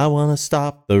 I want to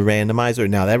stop the randomizer.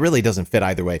 Now, that really doesn't fit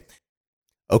either way.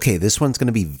 Okay, this one's going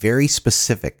to be very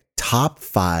specific. Top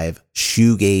 5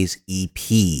 shoegaze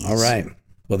EPs. All right.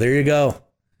 Well, there you go.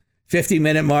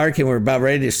 50-minute mark, and we're about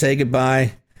ready to say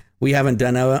goodbye. We haven't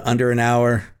done under an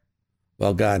hour.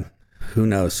 Well, God, who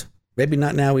knows? Maybe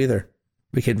not now either.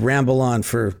 We could ramble on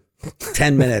for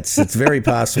 10 minutes. It's very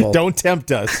possible. Don't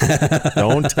tempt us.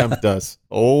 Don't tempt us.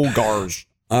 Oh, gosh.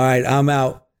 All right, I'm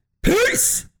out.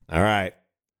 Peace. All right.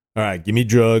 Give me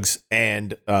drugs.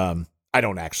 And I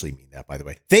don't actually mean that, by the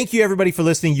way. Thank you, everybody, for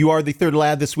listening. You are the third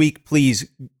lad this week. Please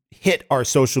hit our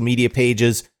social media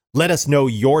pages. Let us know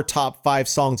your top 5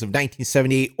 songs of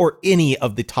 1978 or any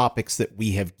of the topics that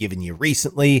we have given you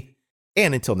recently.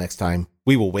 And until next time,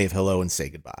 we will wave hello and say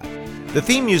goodbye. The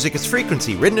theme music is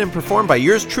Frequency, written and performed by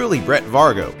yours truly, Brett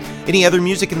Vargo. Any other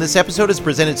music in this episode is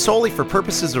presented solely for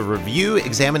purposes of review,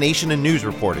 examination, and news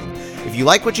reporting. If you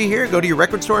like what you hear, go to your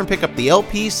record store and pick up the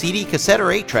LP, CD, cassette, or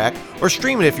 8-track, or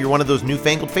stream it if you're one of those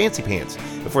newfangled fancy pants.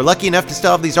 If we're lucky enough to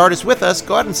still have these artists with us,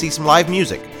 go out and see some live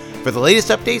music. For the latest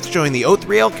updates, join the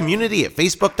O3L community at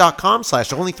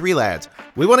facebook.com/only3lads.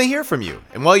 We want to hear from you.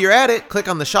 And while you're at it, click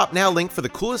on the Shop Now link for the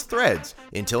coolest threads.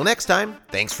 Until next time,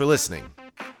 thanks for listening.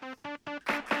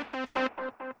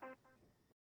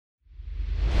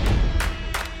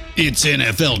 It's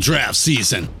NFL draft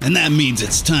season, and that means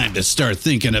it's time to start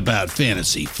thinking about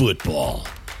fantasy football.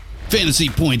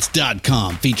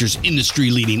 FantasyPoints.com features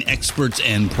industry-leading experts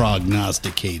and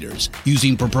prognosticators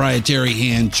using proprietary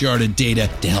hand-charted data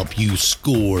to help you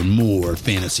score more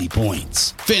fantasy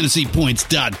points.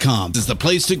 FantasyPoints.com is the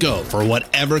place to go for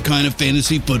whatever kind of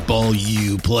fantasy football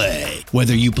you play.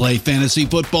 Whether you play fantasy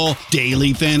football,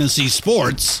 daily fantasy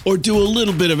sports, or do a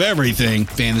little bit of everything,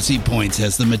 Fantasy Points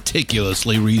has the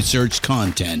meticulously researched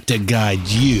content to guide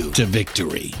you to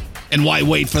victory. And why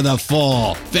wait for the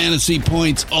fall? Fantasy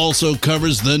Points also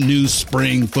covers the new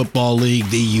spring football league,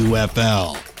 the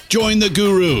UFL. Join the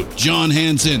guru, John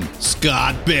Hansen,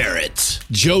 Scott Barrett,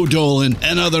 Joe Dolan,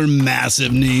 and other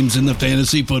massive names in the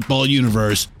fantasy football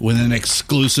universe with an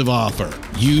exclusive offer.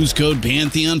 Use code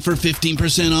Pantheon for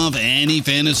 15% off any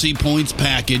Fantasy Points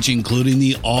package, including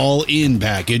the all-in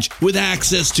package, with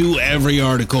access to every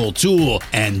article, tool,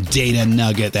 and data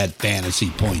nugget that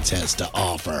Fantasy Points has to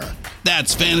offer.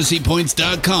 That's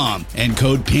FantasyPoints.com and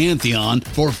code Pantheon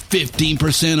for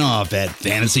 15% off at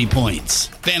Fantasy Points.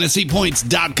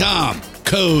 FantasyPoints.com,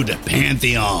 code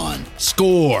Pantheon.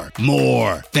 Score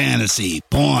more fantasy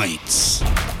points.